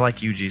be more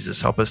like you,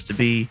 Jesus. Help us to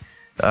be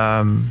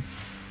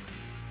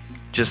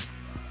just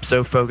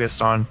so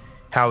focused on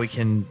how we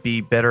can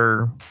be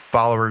better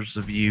followers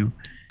of you,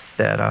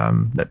 that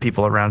that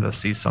people around us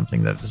see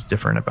something that is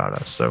different about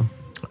us. So,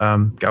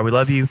 God, we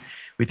love you.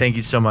 We thank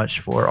you so much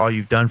for all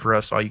you've done for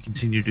us, all you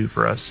continue to do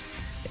for us.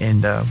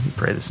 And we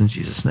pray this in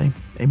Jesus' name.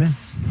 Amen.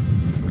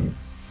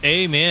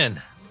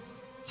 Amen.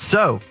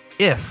 So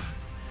if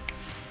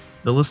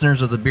the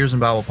listeners of the Beers and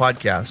Bible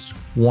podcast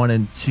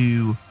wanted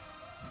to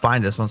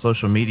find us on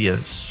social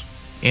medias,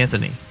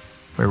 Anthony,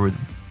 where would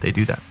they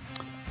do that?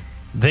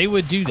 They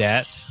would do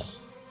that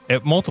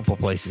at multiple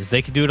places.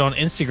 They could do it on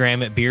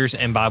Instagram at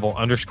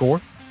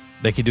beersandbible_.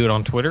 They could do it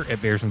on Twitter at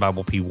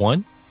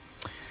beersandbiblepl1.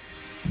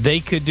 They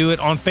could do it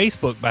on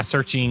Facebook by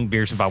searching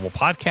Beers and Bible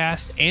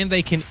Podcast, and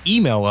they can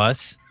email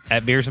us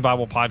at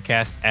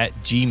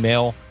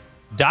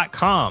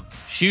beersandbiblepodcast@gmail.com.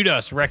 Shoot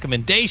us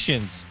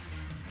recommendations,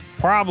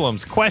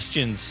 problems,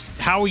 questions.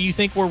 How you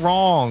think we're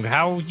wrong?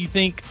 How you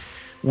think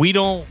we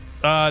don't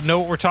know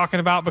what we're talking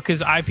about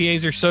because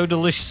IPAs are so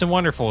delicious and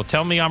wonderful?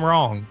 Tell me I'm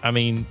wrong. I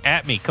mean,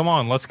 at me. Come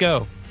on, let's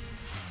go.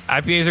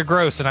 IPAs are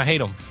gross and I hate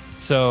them.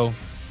 So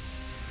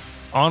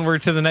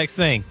onward to the next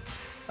thing.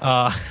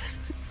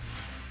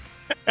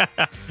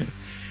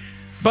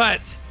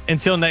 But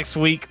until next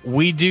week,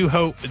 we do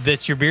hope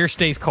that your beer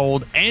stays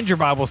cold and your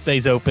Bible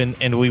stays open,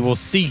 and we will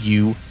see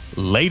you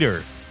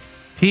later.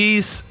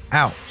 Peace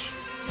out.